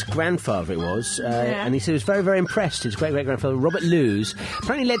great-great-grandfather and he said he was very, very impressed. His great-great-grandfather, Robert Lewes,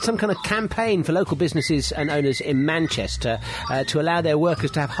 apparently led some kind of campaign for local businesses and owners in Manchester to allow their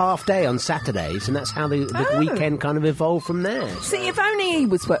workers to have half day on Saturdays, and that's how the weekend kind of evolved from there. See, if only he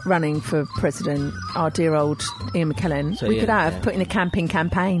was running for president, our dear old Ian McKellen, we could have put in a campaign.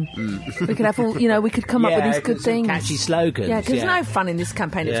 We could have all, we could come up with these good things. Catchy slogans. Yeah, because there's no fun in this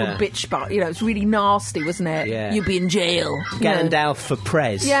campaign. It's all bitch, but, it's really nasty, wasn't it? Yeah. You'd be in jail. Gandalf for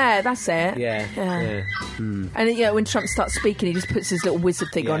Prez. Yeah, that's it. Yeah. And when Trump starts speaking, he just puts his little wizard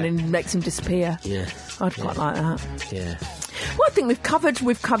thing on and makes him disappear. Yeah. I'd quite like that. Yeah. Well, I think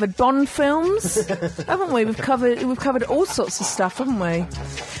we've covered Bond films, haven't we? We've covered all sorts of stuff, haven't we?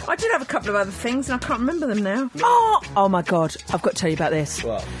 I did have a couple of other things, and I can't remember them now. Oh my God! I've got to tell you about this.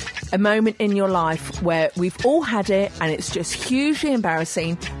 What? A moment in your life where we've all had it, and it's just hugely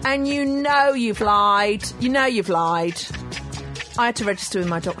embarrassing, and you've lied. You've lied. I had to register with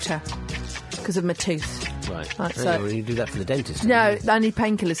my doctor because of my tooth. Right. So you do that for the dentist? No, I need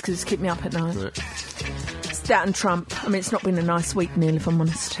painkillers because it's kept me up at night. Right. That and Trump. I mean, it's not been a nice week, Neil, if I'm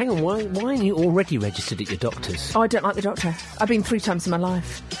honest. Hang on, why aren't you already registered at your doctor's? Oh, I don't like the doctor. I've been 3 times in my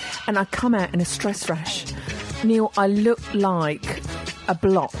life. And I come out in a stress rash. Neil, I look like a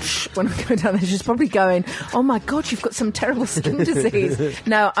blotch when I go down there. She's probably going, oh my God, you've got some terrible skin disease.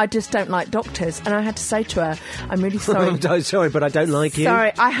 No, I just don't like doctors. And I had to say to her, I'm really sorry. I'm sorry, but I don't like you.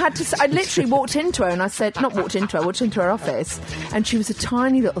 Sorry, I literally walked into her and I said, walked into her office, and she was a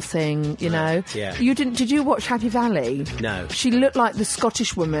tiny little thing, know. Yeah. Did you watch Happy Valley? No. She looked like the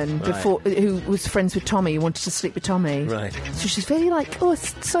Scottish woman before who was friends with Tommy, who wanted to sleep with Tommy. Right. So she's very like, oh,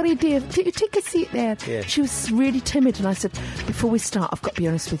 sorry dear, take a seat there. Yeah. She was really timid, and I said, before we start, I've got to be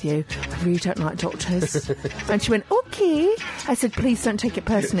honest with you, I really don't like doctors. And she went, okay. I said, please don't take it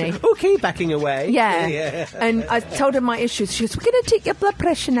personally. Okay, backing away. Yeah. And I told her my issues. She goes, we're going to take your blood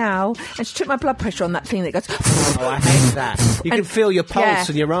pressure now. And she took my blood pressure on that thing that goes... Oh, I hate that. You can feel your pulse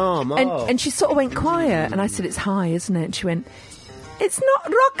on your arm. Oh. And she sort of went quiet. And I said, it's high, isn't it? And she went... It's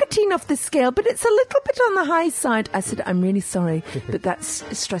not rocketing off the scale, but it's a little bit on the high side. I said, I'm really sorry, but that's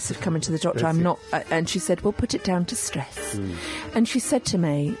stress of coming to the doctor. I'm not... and she said, well, put it down to stress. And she said to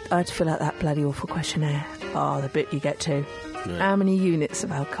me, I had to fill out that bloody awful questionnaire. Oh, the bit you get to. Right. How many units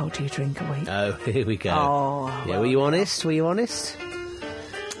of alcohol do you drink a week? Oh, here we go. Oh. Yeah, were you honest?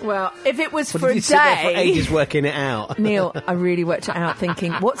 Well, if it was Or for did a you sit there for day, ages working it out? Neil, I really worked it out,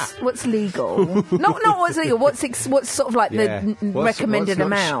 thinking what's legal, not what's legal, what's sort of like the recommended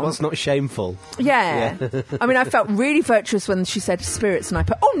amount. What's not shameful? Yeah. I mean, I felt really virtuous when she said spirits, and I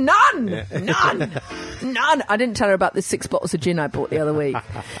put, none. I didn't tell her about the 6 bottles of gin I bought the other week.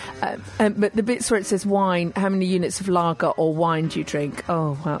 But the bits where it says wine, how many units of lager or wine do you drink?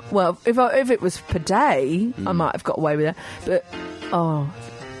 Oh, well, if it was per day, I might have got away with it. But,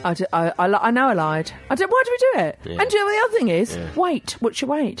 I know I lied. Why do we do it? Yeah. And do you know what the other thing is? Weight. What's your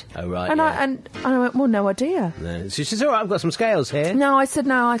weight? Oh, right, And yeah. I went, well, no idea. No. So she says, all right, I've got some scales here. No, I said,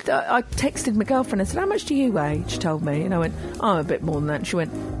 no, I texted my girlfriend. I said, how much do you weigh? She told me. And I went, oh, a bit more than that. And she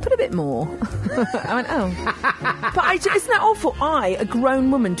went, put a bit more. I went, oh. But isn't that awful? I, a grown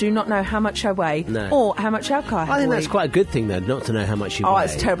woman, do not know how much I weigh or how much alcohol I have. I think a that's week. quite a good thing, though, not to know how much you weigh. Oh,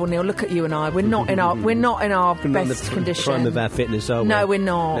 it's terrible, Neil. Look at you and I. We're not in our best condition. Prime of our fitness, are we? No, we're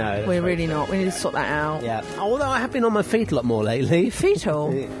not. No, we're really not. We need to sort that out. Yeah. Although I have been on my feet a lot more lately.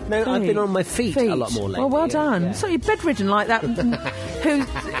 Fetal? No, I've been on my feet a lot more lately. Well done. Yeah. So you're bedridden like that.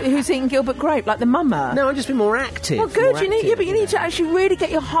 who's eating Gilbert Grape, like the mama? No, I've just been more active. Well, good. You need to actually really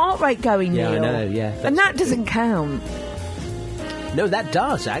get your heart rate going, Yeah, Neil. I know, yeah. And that doesn't count. No, that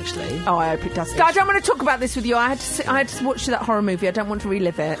does, actually. Oh, I hope it does. I don't want to talk about this with you. I had to watch that horror movie. I don't want to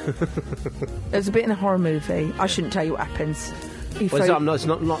relive it. There's a bit in the horror movie. I shouldn't tell you what happens. It's not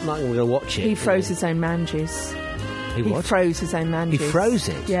going to watch it. He froze his own manges. He what? Froze his own manges. He froze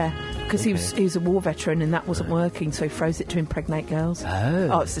it? Yeah. Because he was a war veteran and that wasn't working, so he froze it to impregnate girls.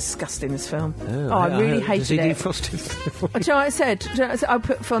 Oh, it's disgusting, this film. I really hated does he it. defrost it? Do you know what I said? I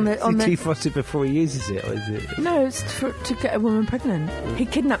put on the... Does he defrost it before he uses it, or is it... No, it's to get a woman pregnant. He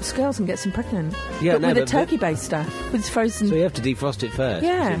kidnaps girls and gets them pregnant. Yeah, with a turkey baster, with his frozen... So you have to defrost it first,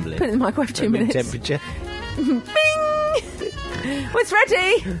 presumably. Put it in the microwave 2 minutes. Temperature. Bing! Well, it's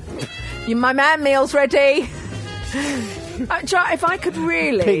ready! My man meal's ready! If I could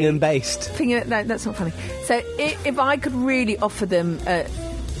really... Ping and based. No, that's not funny. So if I could really offer them a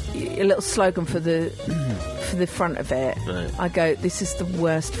little slogan for the front of it, right. I go, this is the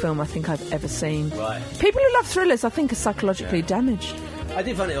worst film I think I've ever seen. Right. People who love thrillers, I think, are psychologically damaged. I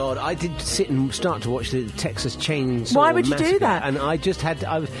did find it odd. I did sit and start to watch the Texas Chainsaw Why would you Massacre, do that? And I just had...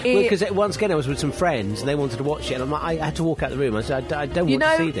 Because once again I was with some friends and they wanted to watch it, and I had to walk out the room. I said, I don't want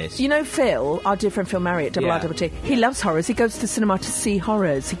to see this. You know Phil, our dear friend Phil Marriott, RRT, he loves horrors. He goes to the cinema to see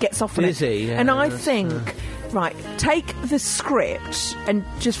horrors. He gets off on it. Is he? Yeah, and I think... Right, take the script and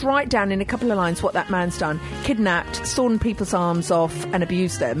just write down in a couple of lines what that man's done. Kidnapped, sawn people's arms off and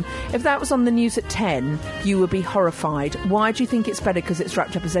abused them. If that was on the news at 10, you would be horrified. Why do you think it's better? Because it's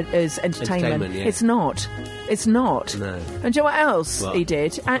wrapped up as entertainment. Yeah. It's not. It's not. No. And do you know what else he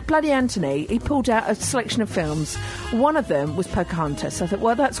did? Bloody Anthony, he pulled out a selection of films. One of them was Pocahontas. I thought,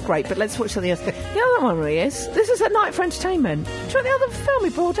 well, that's great, but let's watch something else. The other one really is. This is a night for entertainment. Do you know what the other film he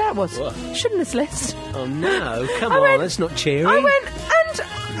pulled out was? What? Schindler's List. Oh, no. Come on, that's not cheery. I went, and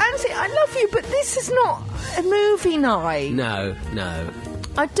Anthony, I love you, but this is not a movie night. No.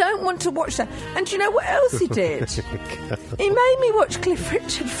 I don't want to watch that. And do you know what else he did? He made me watch Cliff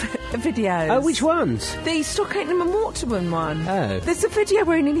Richard videos. Oh, which ones? The Stockhaven and Mortimer one. Oh. There's a video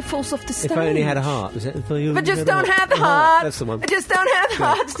where he nearly falls off the stage. If I only had a heart. Was it? But just don't have the heart. That's the one. I just don't have the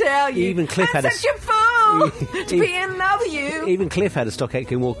heart to tell you. Even Cliff had such a fool to be in love with you. Even Cliff had a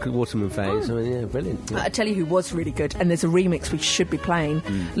Stockhaven Waterman phase. I mean, yeah, brilliant. Yeah. I tell you who was really good, and there's a remix we should be playing.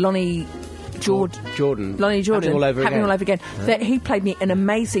 Lonnie Jordan. Lonnie Jordan. Happening all over again. That he played me an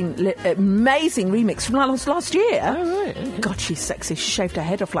amazing remix from last year. Oh, right. Okay. God, she's sexy. She shaved her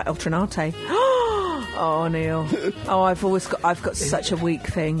head off like Altrinate. Oh, Neil. Oh, I've got such a weak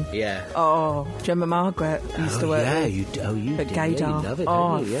thing. Yeah. Oh, Gemma Margaret used to work. Yeah, you at did. Gaydar. Yeah, you love it,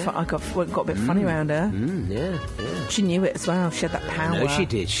 oh, don't you? Yeah. I got a bit funny around her. Yeah. She knew it as well. She had that power. No, she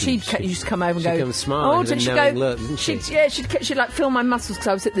did. She'd just come over and go. She'd come smile. Oh, did she go? Look, didn't she? She'd like feel my muscles because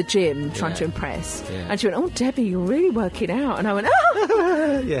I was at the gym trying to impress. Yeah. And she went, "Oh, Debbie, you're really working out." And I went,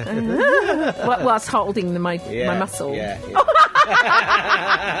 "Oh, yeah." Whilst holding my muscle. Yeah.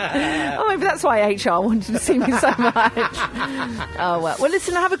 Oh, maybe that's why HR wanted to see me so much. Oh well. Well,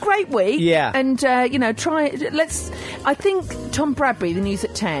 listen, have a great week. Yeah. And try. I think Tom Bradbury, the news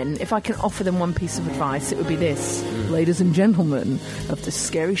at 10. If I can offer them one piece of advice, it would be this: ladies and gentlemen of the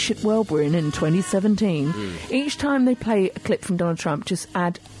scary shit world we're in 2017. Each time they play a clip from Donald Trump, just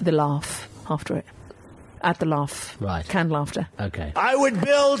add the laugh after it. Add the laugh. Right. Canned laughter. Okay. I would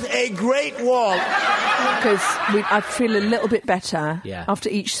build a great wall. Because I feel a little bit better after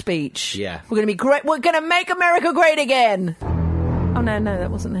each speech. Yeah. We're going to be great. We're going to make America great again. Oh, no,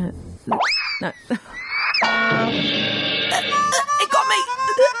 that wasn't it. No. It got me.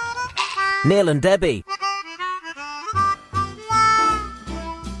 me! Neil and Debbie.